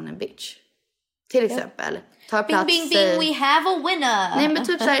så är hon en bitch. Till exempel. Ta plats bing, we have a winner. Nej men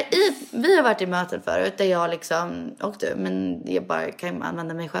typ så här, vi har varit i möten förut där jag liksom, och du, men jag bara kan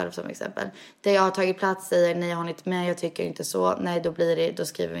använda mig själv som exempel. Där jag har tagit plats, säger nej jag har inte med, jag tycker inte så. Nej då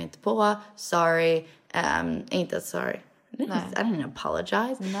skriver vi inte på. Sorry, inte sorry. Nej. I didn't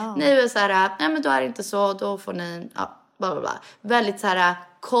apologize. No. Nej det är så här, nej men då är det inte så, då får ni, bla bla bla. Väldigt så här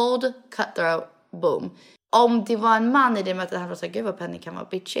cold, cutthroat, boom. Om det var en man i det mötet, han var så här, gud vad Penny kan vara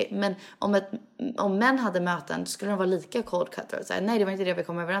bitchy. Men om män hade möten skulle de vara lika cold cutter. Så här, nej, det var inte det vi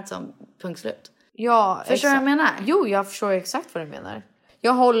kom överens om. Punkt slut. Ja, förstår du vad jag menar? Jo, jag förstår exakt vad du menar.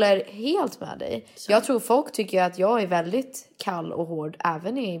 Jag håller helt med dig. Så. Jag tror folk tycker att jag är väldigt kall och hård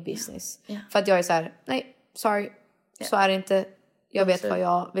även i business. Yeah. För att jag är så här, nej, sorry. Yeah. Så är det inte. Jag vet vad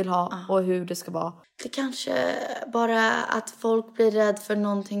jag vill ha och hur det ska vara. Det kanske bara att folk blir rädd för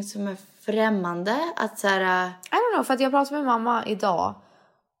någonting som är främmande. Att så här... I don't know, för att jag pratade med mamma idag.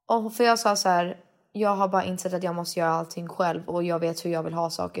 Och för jag sa så här, jag har bara insett att jag måste göra allting själv. Och jag vet hur jag vill ha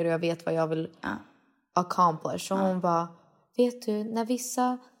saker och jag vet vad jag vill accomplish. Så hon bara, vet du, när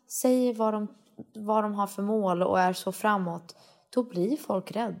vissa säger vad de har för mål och är så framåt, då blir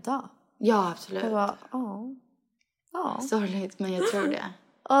folk rädda. Ja, absolut. Jag bara, sorgligt, men jag tror det.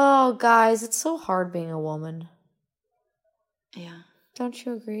 Oh guys, it's so hard being a woman. Yeah. Don't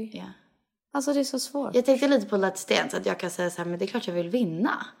you agree? Yeah. Alltså det är så svårt. Jag tänkte lite på Let's Dance, så att jag kan säga så här, men det är klart jag vill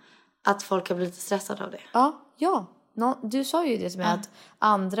vinna. Att folk har blivit lite stressade av det. Ja. Du sa ju det som är att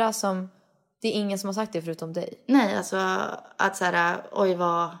andra som... Det är ingen som har sagt det förutom dig. Nej, alltså att så här, oj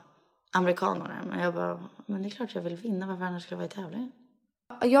vad amerikaner. Men jag bara, men det är klart jag vill vinna. Varför annars skulle jag vara i tävling?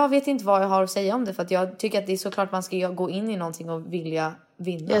 Jag vet inte vad jag har att säga om det. För att jag tycker att det är såklart man ska gå in i någonting och vilja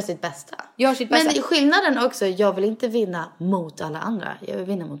vinna. Gör sitt bästa. Men skillnaden också, jag vill inte vinna mot alla andra. Jag vill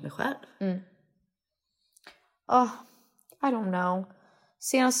vinna mot mig själv. I don't know.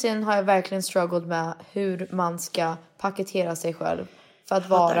 Senaste tiden har jag verkligen struggled med hur man ska paketera sig själv för att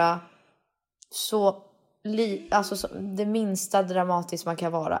vara så det minsta dramatiskt man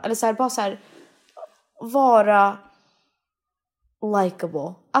kan vara. Eller så här, bara så här, vara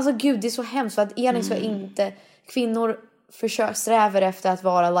likable. Alltså gud, det är så hemskt för att Elin ska inte... Kvinnor strävar efter att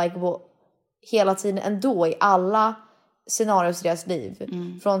vara likable hela tiden ändå i alla scenarier i deras liv.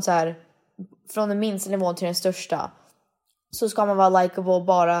 Från så här, från den minsta nivån till den största. Så ska man vara likable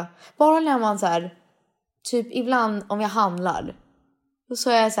bara när man så här, typ ibland om jag handlar. Så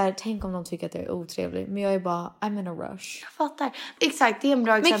är jag så här, tänk om de tycker att jag är otrevlig. Men jag är bara, I'm in a rush. Jag fattar. Exakt, det är en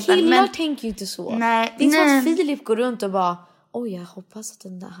bra exempel. Men killar tänker ju inte så. Nej, det är som att Filip går runt och bara, jag hoppas att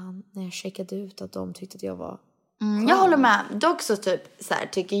när jag checkade ut att de tyckte att jag var... Jag håller med. Dock så typ så här,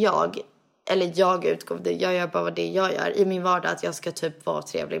 tycker jag, eller jag utgår från det, jag gör bara det jag gör i min vardag, att jag ska typ vara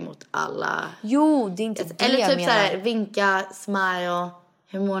trevlig mot alla. Jo, det är inte det eller jag typ menar. så här, vinka, smile,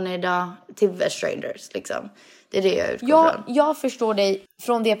 hur mår ni idag, till strangers liksom. Det är det jag utgår från. Jag förstår dig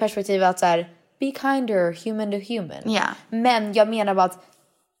från det perspektivet att så här, be kinder, human to human. Yeah. Men jag menar bara att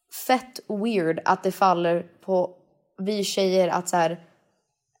fett weird att det faller på vi tjejer att så här,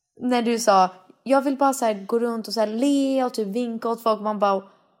 när du sa jag vill bara så här gå runt och så här le och typ vinka åt folk, man bara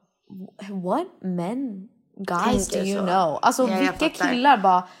what men guys do you know? Alltså vilka killar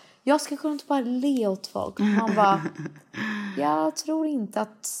bara jag ska gå runt och bara le åt folk. Man bara jag tror inte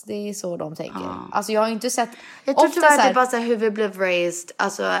att det är så de tänker. Alltså jag har inte sett. Jag tror tyvärr att det är bara så här hur vi blev raised.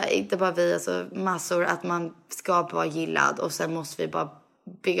 Alltså inte bara vi, alltså massor. Att man ska vara gillad och sen måste vi bara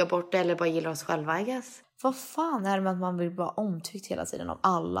bygga bort det eller bara gilla oss själva, I guess. Vad fan är det med att man vill bara omtyckt hela tiden av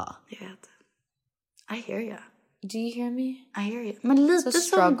alla? Jag vet. I hear you. Do you hear me? I hear you. Men lite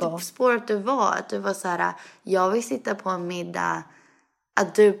som spåret du var. Att du var så här, jag vill sitta på en middag.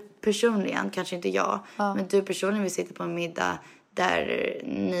 Att du personligen, kanske inte jag. Men du personligen vill sitta på en middag. Där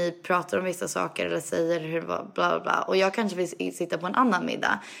ni pratar om vissa saker. Eller säger hur det var, bla bla bla. Och jag kanske vill sitta på en annan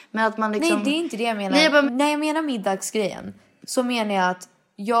middag. Men att man liksom... Nej, det är inte det jag menar. När jag menar middagsgrejen. Så menar jag att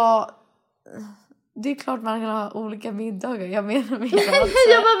det är klart man kan ha olika middagar. Jag menar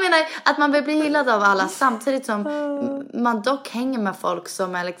jag bara menar att man vill bli gillad av alla. Samtidigt som man dock hänger med folk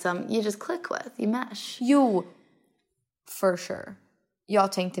som är liksom, you just click with, you mesh. Jo, for sure.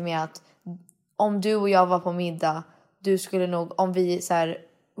 Jag tänkte med att om du och jag var på middag, du skulle nog, om vi så här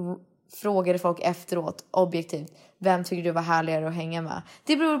frågade folk efteråt objektivt, vem tycker du var härligare att hänga med?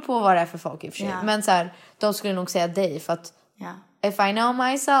 Det beror på vad det är för folk i och för sig. Yeah. Men så här, de skulle nog säga dig för att if I know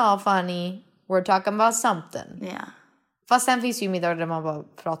myself, honey, we're talking about something. Yeah. Fast sen finns ju middagar där man bara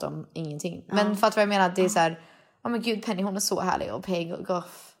pratar om ingenting. Men för att vad jag menar, det är så här, men gud, Penny, hon är så härlig och Peg och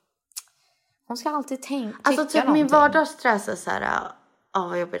hon ska alltid tycka alltså typ någonting. Min vardagsstress är så här,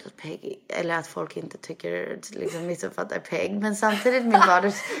 vad jobbigt att Peg, eller att folk inte tycker, liksom missuppfattar Peg. Men samtidigt min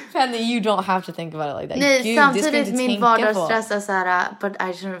vardags... Penny, you don't have to think about it like that. Nej, gud, samtidigt min vardagsstress är så här, but I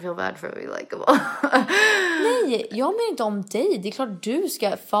shouldn't feel bad for being likeable. Nej, jag menar inte om dig. Det är klart du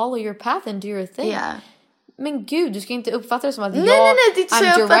ska follow your path and do your thing. Yeah. Men gud, du ska inte uppfatta det som att nej, det är inte så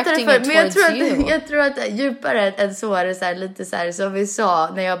jag uppfattar det för. Men jag tror att djupare än så är det så här, lite så här som vi sa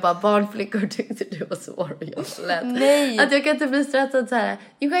när jag bara barnflickor tyckte du var svår och jag så lätt. Nej. Att jag kan inte bli stressad så här.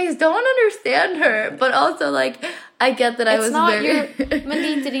 You guys don't understand her, but also like I get that I was very... Men det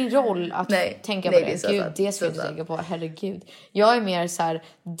är inte din roll att tänka på det. Gud, det ska du inte tänka på. Herregud. Jag är mer så här,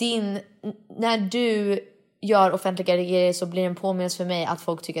 när du gör offentliga grejer så blir det en påminnelse för mig att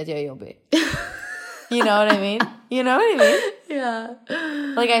folk tycker att jag är jobbig. You know what I mean? You know what I mean? Yeah.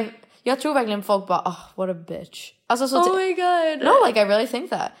 Like jag tror verkligen folk bara, what a bitch. Alltså så oh my god. No, like I really think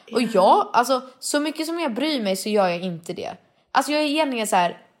that. Yeah. Och jag, alltså så mycket som jag bryr mig så gör jag inte det. Alltså jag är egentligen så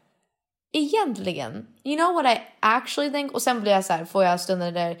här, you know what I actually think? Och sen blir jag så här, får jag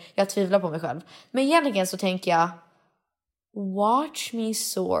stunder där jag tvivlar på mig själv. Men egentligen så tänker jag, watch me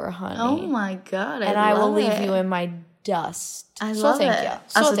soar, honey. Oh my god, and I will leave you in my dust. Så tänker jag.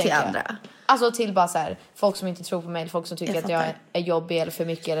 Så alltså tänker till jag. andra. Alltså till bara så här, folk som inte tror på mig, eller folk som tycker att jag är jobbig eller för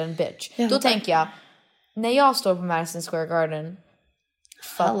mycket eller en bitch. Då tänker jag, när jag står på Madison Square Garden,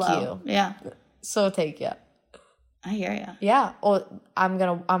 fuck you. Yeah. Så tänker jag. I hear you. Yeah, och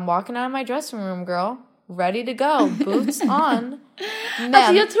I'm walking out of my dressing room, girl. Ready to go, boots on. Men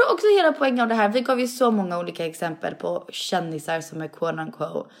alltså jag tror också hela poängen av det här, vi gav ju så många olika exempel på kändisar som är quote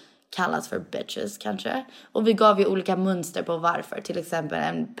unquote kallas för bitches kanske. Och vi gav ju olika mönster på varför. Till exempel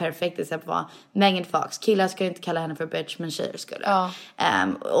en perfekt exempel var Megan Fox. Killar ska inte kalla henne för bitch, men tjejer skulle. Ja.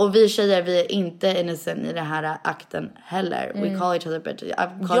 Och vi tjejer, vi är inte innocent i den här akten heller. We call each other bitches.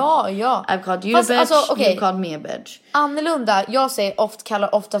 I've called you a bitch, alltså, okay. You called me a bitch. Annorlunda, jag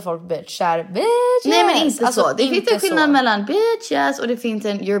kallar ofta folk bitch. Bitch, nej, men inte alltså, så. Det finns en skillnad mellan bitches och det finns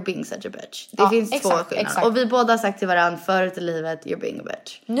en you're being such a bitch. Det finns två skillnader. Exakt. Och vi båda har sagt till varandra förut i livet, you're being a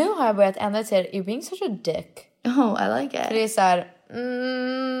bitch. Nu har jag börjat ändra till you're being such a dick. Oh, I like it. För det är så här,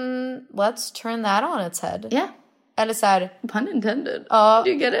 let's turn that on its head. Yeah. Eller så här, pun intended. Ja.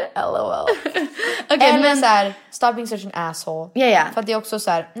 Do you get it? LOL. Okay, eller men så här, stop being such an asshole. Yeah. För att det är också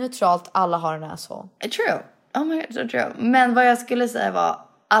så här neutralt, alla har en asshole. True. Oh my god, so true. Men vad jag skulle säga var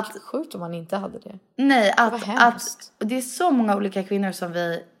att sjukt om man inte hade det. Nej, att det är så många olika kvinnor som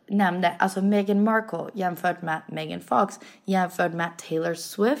vi nämnde. Alltså Meghan Markle jämfört med Megan Fox, jämfört med Taylor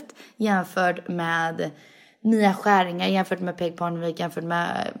Swift, jämfört med Mia Skäringer, jämfört med Peg Parnevik, jämfört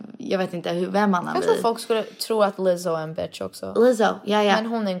med jag vet inte vem annan. Jag tror folk skulle tro att Lizzo är en bitch också. Lizzo, ja. Men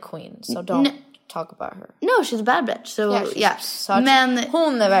hon är en queen, so don't talk about her. No, she's a bad bitch. So yeah. Men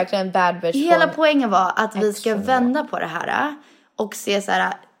hon är verkligen en bad bitch. Hela poängen var att vi ska vända på det här och se så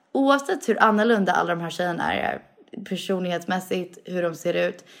här, oavsett hur annorlunda alla de här tjejerna är personlighetsmässigt, hur de ser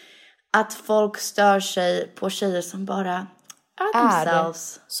ut, att folk stör sig på tjejer som bara are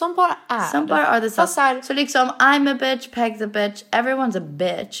themselves. Som bara are themselves. Så liksom, I'm a bitch, Peg's a bitch, everyone's a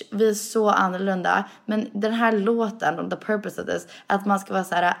bitch. Vi är så annorlunda. Men den här låten, the purpose of this, att man ska vara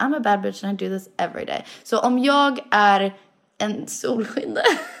så här, I'm a bad bitch and I do this every day. Så om jag är en solskinn.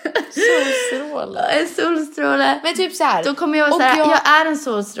 En solstråle. Men typ så här. Då kommer jag säga jag är en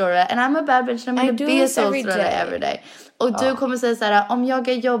solstråle and I'm a bad bitch and I'm gonna be a solstråle every day. Och du kommer säga så här, om jag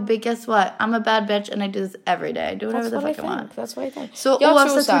är jobbig, guess what? I'm a bad bitch and I do this every day. Do whatever the fuck I want. That's what I think. Så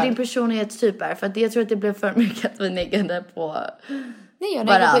oavsett hur din personlighetstyp är, för att jag tror att det blev för mycket att vi neggade på. Nej, jag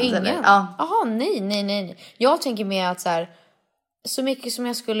neggar på ingen. Jaha, nej. Jag tänker mer att så här, så mycket som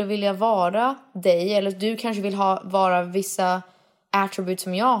jag skulle vilja vara dig, eller du kanske vill vara vissa attributes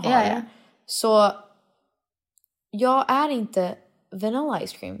som jag har. Yeah. Så jag är inte vanilla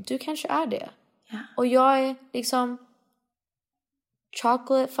ice cream. Du kanske är det. Yeah. Och jag är liksom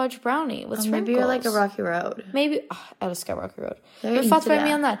chocolate fudge brownie with sprinkles. Maybe you're like a Rocky Road. Maybe, jag älskar Rocky Road. Men fattar vad jag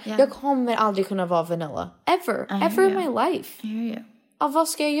menar? Yeah. Jag kommer aldrig kunna vara vanilla. Ever in my life. I hear you. Vad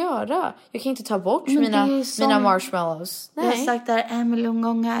ska jag göra? Jag kan inte ta bort mina marshmallows. Nej. Jag har sagt det 1 miljon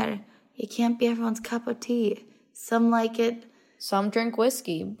gånger. You can't be everyone's cup of tea. Some like it. Some drink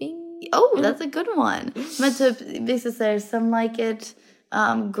whiskey. Bing. Oh, that's a good one. Men typ, vissa säger some like it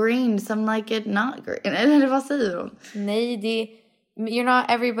green. Some like it not green. Eller vad säger hon? Nej, you're not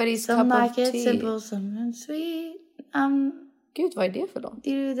everybody's some cup like of it tea. simple, some sweet. Gud, vad är det för då? Det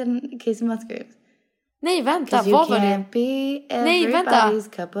är ju den Casey Musgraves. Nej, vänta, vad var det? Nej, vänta.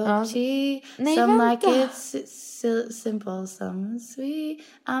 Cup of tea. Nej, some vänta. like it simple, some sweet.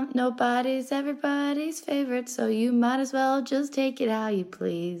 Nobody's everybody's favorite, so you might as well just take it how you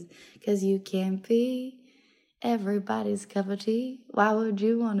please. 'Cause you can't be everybody's cup of tea. Why would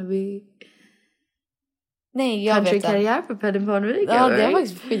you want to be? Nej, jag vet inte. Country-karriär för Penny Parnevik. Ja, det är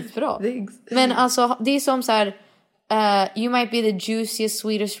faktiskt skitbra. Thanks. Men alltså, det är som så här. You might be the juiciest,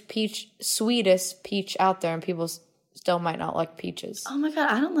 sweetest peach out there, and people still might not like peaches. Oh my god,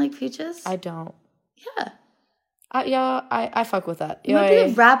 I don't like peaches. I don't. Yeah. I fuck with that. You might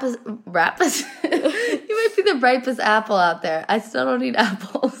be the rapist. You might be the ripest apple out there. I still don't eat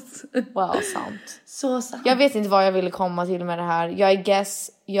apples. Wow, sant. Så sant. Jag vet inte vad jag ville komma till med det här. Jag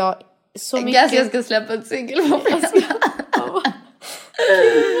guess jag ska släppa ett singel på fredag.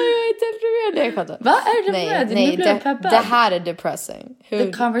 Vad är det Nej, det här är depressing.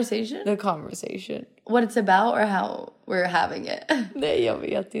 The conversation? The conversation. What it's about or how we're having it? Nej, jag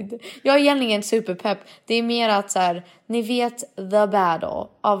vet inte. Jag är egentligen superpepp. Det är mer att så här, ni vet the battle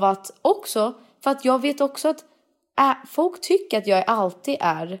av att också, för att jag vet också att folk tycker att jag alltid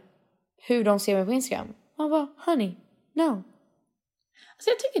är hur de ser mig på Instagram. Man bara, honey, no. Alltså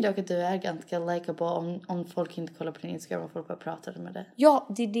jag tycker dock att du är ganska likeable om folk inte kollar på din Instagram och folk bara pratar med det. Ja,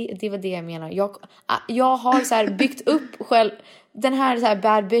 det var det jag menar. Jag har så här byggt upp själv den här, så här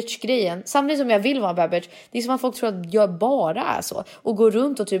bad bitch-grejen. Samtidigt som jag vill vara en bad bitch. Det är som att folk tror att jag bara är så. Och går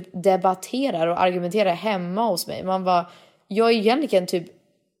runt och typ debatterar och argumenterar hemma hos mig. Man bara, jag är egentligen typ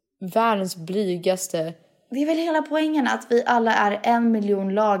världens blygaste. Det är väl hela poängen att vi alla är 1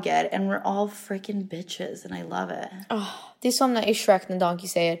 miljon lager and we're all freaking bitches and I love it. Det är som när i Shrek när Donkey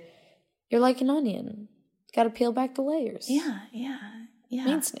säger you're like an onion. Gotta peel back the layers. Yeah.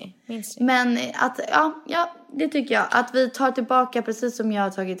 Minns ni? Men att, det tycker jag. Att vi tar tillbaka, precis som jag har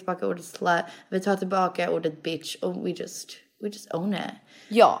tagit tillbaka ordet slut. Vi tar tillbaka ordet bitch och we just own it.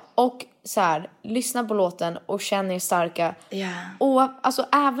 Ja, och så här, lyssna på låten och känn er starka. Yeah. Och alltså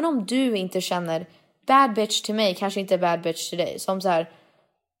även om du inte känner bad bitch till mig, kanske inte bad bitch till dig. Som så här,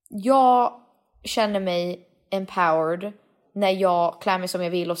 jag känner mig empowered när jag klär mig som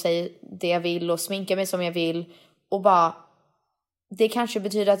jag vill och säger det jag vill och sminkar mig som jag vill. Och bara, det kanske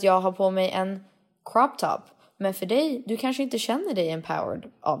betyder att jag har på mig en crop top. Men för dig, du kanske inte känner dig empowered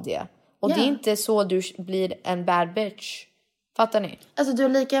av det. Och det är inte så du blir en bad bitch. Fattar ni? Alltså du är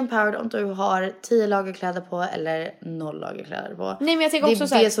lika empowered om du har 10 lager kläder på eller 0 lager kläder på. Nej, men jag tänker också det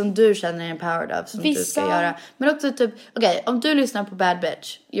så är här, det som du känner dig empowered av som du ska göra. Men också typ, okej, om du lyssnar på Bad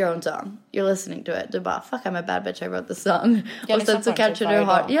Bitch, your own song, you're listening to it. Du bara, fuck I'm a bad bitch, I wrote the song. Och sen så kanske du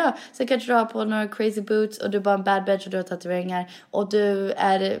har, så kanske du har på några crazy boots och du är bara en bad bitch och du har tatueringar. Och du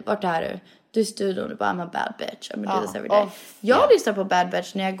är, vart är du? Du är i studion och du bara, I'm a bad bitch, I'm gonna do this every day. Jag lyssnar på Bad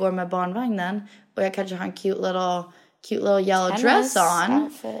Bitch när jag går med barnvagnen och jag kanske har en cute little yellow dress on.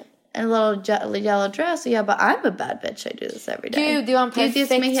 Outfit. A little yellow dress. Och jag bara, I'm a bad bitch, I do this every day. Gud, det var en perfekt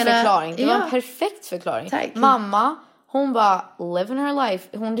förklaring. Det var en perfekt förklaring. Tack. Mamma, hon bara, living her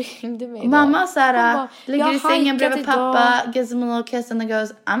life. Hon ringde mig. Mamma såhär, ligger i sängen bredvid pappa, gives him a little kiss and then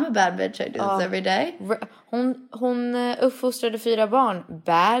goes, I'm a bad bitch, I do this every day. Hon uppfostrade 4 barn.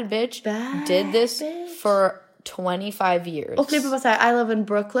 Bad bitch. Did this for 25 years. Och Filippa bara såhär, I live in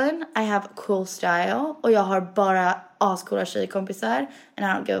Brooklyn, I have cool style. Och jag har bara ascoola tjejkompisar. And I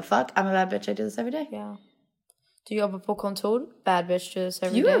don't give a fuck, I'm a bad bitch, I do this every day. Yeah. Du jobbar på kontor, bad bitch, do this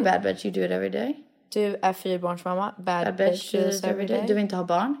every day. You're a bad bitch, you do it every day. Du är 4-barnsmamma, bad bitch, do this every day. Du vill inte ha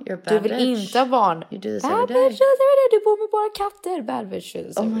barn, you're a bad bitch. Du vill inte ha barn. You do this bad every day. Bad bitch, do this every day. Du bor med bara katter, bad bitch, do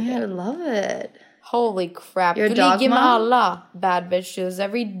this every day. Oh my god, I love it. Holy crap. You're du dog ligger med mom? alla bad bitches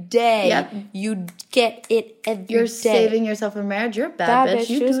every day. Yep. You get it every You're day. saving yourself for marriage. You're a bad bitch.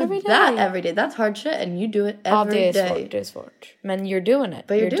 You do every that day. every day. That's hard shit and you do it every day. Det är svårt. Men you're doing it.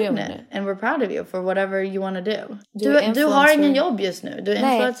 But you're doing it. And we're proud of you for whatever you want to do. Du har influencer. ingen jobb just nu. Du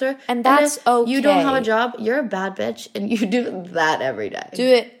är influencer. And that's okay. You don't have a job. You're a bad bitch and you do that every day.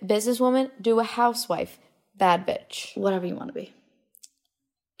 Du är businesswoman. Du är housewife. Bad bitch. Whatever you want to be.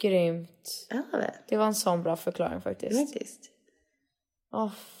 Grymt. I love it. Det var en sån bra förklaring faktiskt. Faktiskt.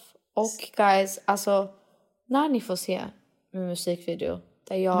 Och guys, alltså när ni får se min musikvideo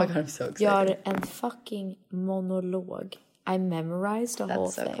där jag gör en fucking monolog. I memorized the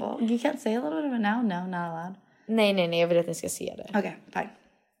whole thing. Cool. You can't say a little bit of it now? No, not allowed. Nej, jag vill att ni ska se det. Okay, fine.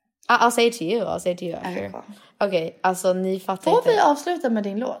 I'll say it to you after. Okay, alltså ni fattar inte. Får vi avsluta med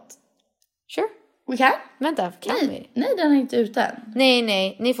din låt? Sure. We can? Vänta, kan vi? Nej, den är inte ute än.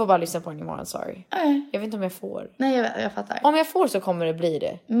 Nej, ni får bara lyssna på den imorgon, sorry. Okay. Jag vet inte om jag får. Nej, jag fattar. Om jag får så kommer det bli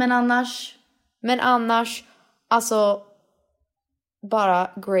det. Men annars, alltså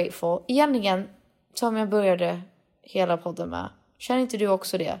bara grateful. Egentligen, som jag började hela podden med. Känner inte du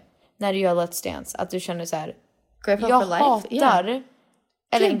också det? När du gör Let's Dance, att du känner så här. Grateful jag for life. Hatar.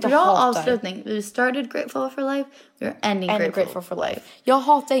 Eller inte bra hatar. avslutning. We started grateful for life. We're ending grateful for life. Jag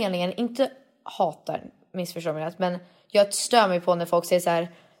hatar egentligen, inte hatar, missförstår mig rätt, men jag stör mig på när folk säger så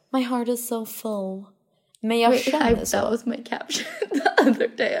här: my heart is so full. Men jag känner så. That was my caption the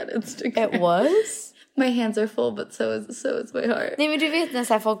other day on Instagram. It was? My hands are full but so is my heart. Nej, men du vet när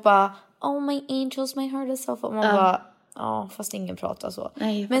så här folk bara, oh my angels, my heart is so full. Man bara, fast ingen pratar så.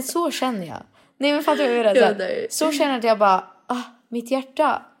 Nej, men så känner jag. Nej, men fattar du vad jag menar? Så känner jag att jag bara, mitt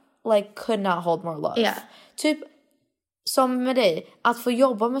hjärta like could not hold more love. Yeah. Typ som med dig, att få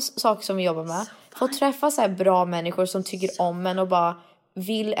jobba med saker som vi jobbar med. Få träffa så här bra människor som tycker om en och bara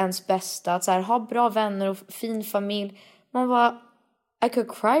vill ens bästa. Att så här, ha bra vänner och fin familj. Man bara, I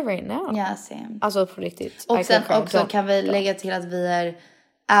could cry right now. Yeah, same. Alltså på riktigt. Och sen också kan vi lägga till att vi är,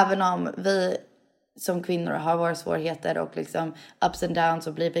 även om vi som kvinnor har våra svårigheter och liksom ups and downs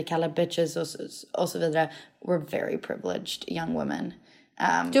och blir kallade bitches och så vidare. We're very privileged young women.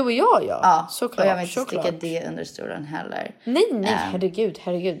 Du och jag, ja. Såklart. Och jag vill inte sticka det under stolen heller. Nej,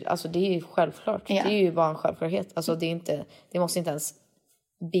 herregud. Alltså det är ju självklart. Yeah. Det är ju bara en självklarhet. Alltså det måste inte ens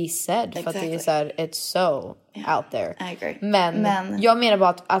be said. Exactly. För att det är så här, it's so out there. I agree. Men jag menar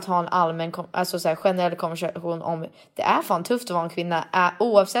bara att ha en allmän, alltså så här, generell konversation om det är fan tufft att vara en kvinna.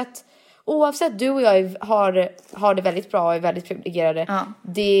 Oavsett du och jag har det väldigt bra och är väldigt privilegierade.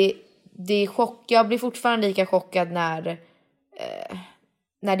 Det är jag blir fortfarande lika chockad när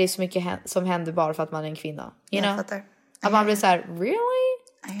det är så mycket som händer bara för att man är en kvinna. You know? Fattar. Att man blir så här, really?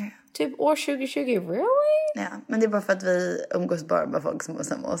 Typ år 2020, really? Ja, men det är bara för att vi umgås bara med folk som har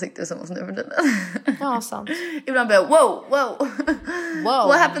samma åsikter som oss nu för tiden. Ja, sant. Ibland blir jag, wow.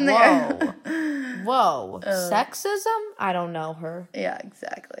 What happened there? Whoa. Sexism? I don't know her. Yeah,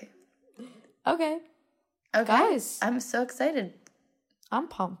 exactly. Okay. Guys. I'm so excited. I'm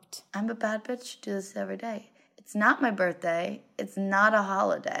pumped. I'm a bad bitch. Do this every day. It's not my birthday. It's not a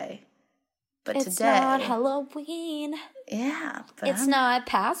holiday. But it's today... It's not Halloween. Yeah. But it's not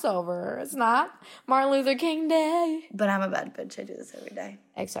Passover. It's not Martin Luther King Day. But I'm a bad bitch. I do this every day.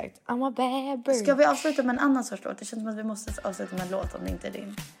 Exakt. I'm a bad bitch. Ska vi avsluta med en annan sorts låt? Det känns som att vi måste avsluta med en låt om det inte är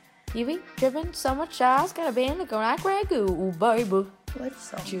din. You be driven so much shots. Gotta be looking like ragu, baby. Which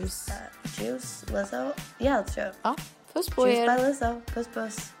song? Juice. Juice? Lizzo? Ja, det tror jag. Ja, puss på Juice er. by Lizzo. Puss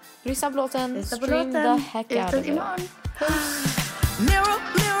puss. Lyssna på låten. Lyssna på Stream låten. the heck out of it. Imorgon. Mirror,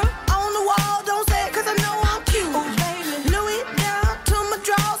 mirror on the wall. Don't say it 'cause I know I'm cute. Oh, baby. Louis down to my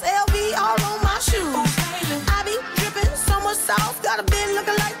drawers. LV all on my shoes. Oh, baby. I be dripping so much sauce. Got a bin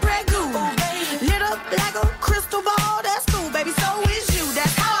looking like ragu. Oh, lit up like a crystal ball. That's cool, baby. So is you.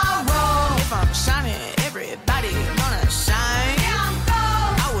 That's how I roll. If I'm shining, everybody gonna shine. Yeah, I'm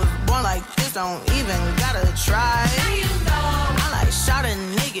gold. I was born like this. Don't even gotta try. Now you know. I like shot a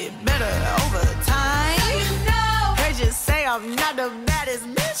nigga better over time. Now you know. They just say I'm not the baddest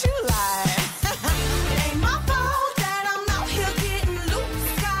bitch you like. It ain't my fault that I'm out here getting loose.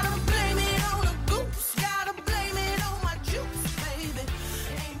 Gotta blame it on the goose. Gotta blame it on my juice, baby.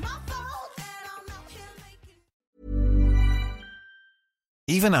 It ain't my fault that I'm out here making...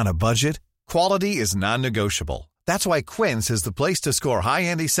 Even on a budget, quality is non-negotiable. That's why Quince is the place to score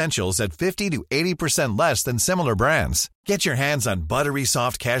high-end essentials at 50 to 80% less than similar brands. Get your hands on buttery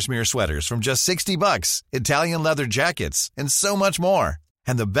soft cashmere sweaters from just $60, Italian leather jackets, and so much more.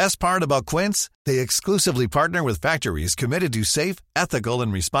 And the best part about Quince, they exclusively partner with factories committed to safe, ethical,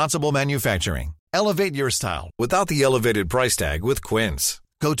 and responsible manufacturing. Elevate your style without the elevated price tag with Quince.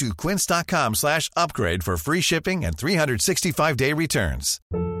 Go to quince.com/upgrade for free shipping and 365-day returns.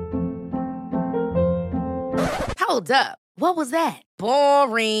 Hold up. What was that?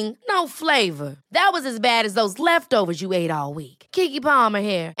 Boring. No flavor. That was as bad as those leftovers you ate all week. Keke Palmer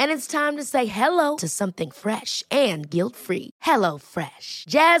here, and it's time to say hello to something fresh and guilt-free. Hello Fresh.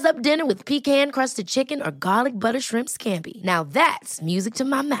 Jazz up dinner with pecan-crusted chicken or garlic butter shrimp scampi. Now that's music to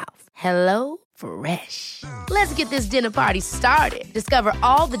my mouth. Hello Fresh. Let's get this dinner party started. Discover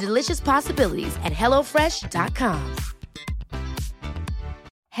all the delicious possibilities at hellofresh.com.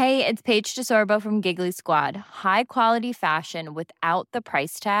 Hey, it's Paige DeSorbo from Giggly Squad. High quality fashion without the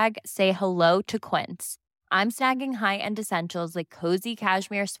price tag. Say hello to Quince. I'm snagging high-end essentials like cozy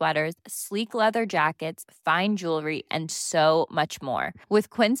cashmere sweaters, sleek leather jackets, fine jewelry, and so much more. With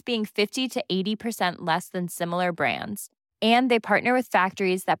Quince being 50 to 80% less than similar brands. And they partner with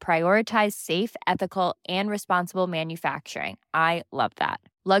factories that prioritize safe, ethical, and responsible manufacturing. I love that.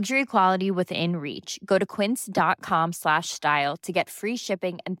 Luxury quality within reach. Go to quince.com/style to get free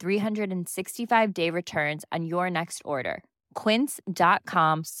shipping and 365-day returns on your next order.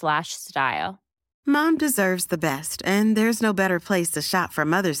 Quince.com/style. Mom deserves the best, and there's no better place to shop for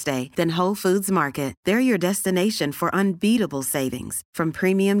Mother's Day than Whole Foods Market. They're your destination for unbeatable savings, from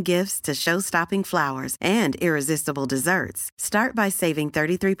premium gifts to show-stopping flowers and irresistible desserts. Start by saving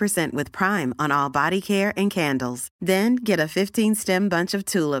 33% with Prime on all body care and candles. Then get a 15-stem bunch of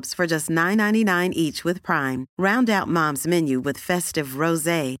tulips for just $9.99 each with Prime. Round out Mom's menu with festive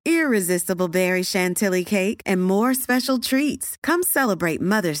rosé, irresistible berry chantilly cake, and more special treats. Come celebrate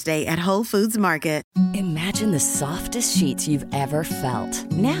Mother's Day at Whole Foods Market. Imagine the softest sheets you've ever felt.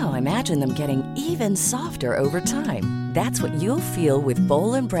 Now imagine them getting even softer over time. That's what you'll feel with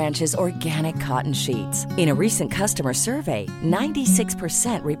Boll & Branch's organic cotton sheets. In a recent customer survey,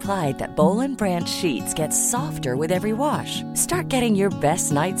 96% replied that Boll & Branch sheets get softer with every wash. Start getting your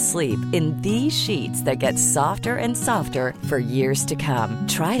best night's sleep in these sheets that get softer and softer for years to come.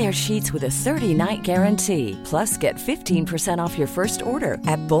 Try their sheets with a 30-night guarantee. Plus, get 15% off your first order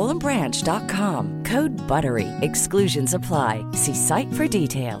at bollandbranch.com. Code BUTTERY. Exclusions apply. See site for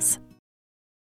details.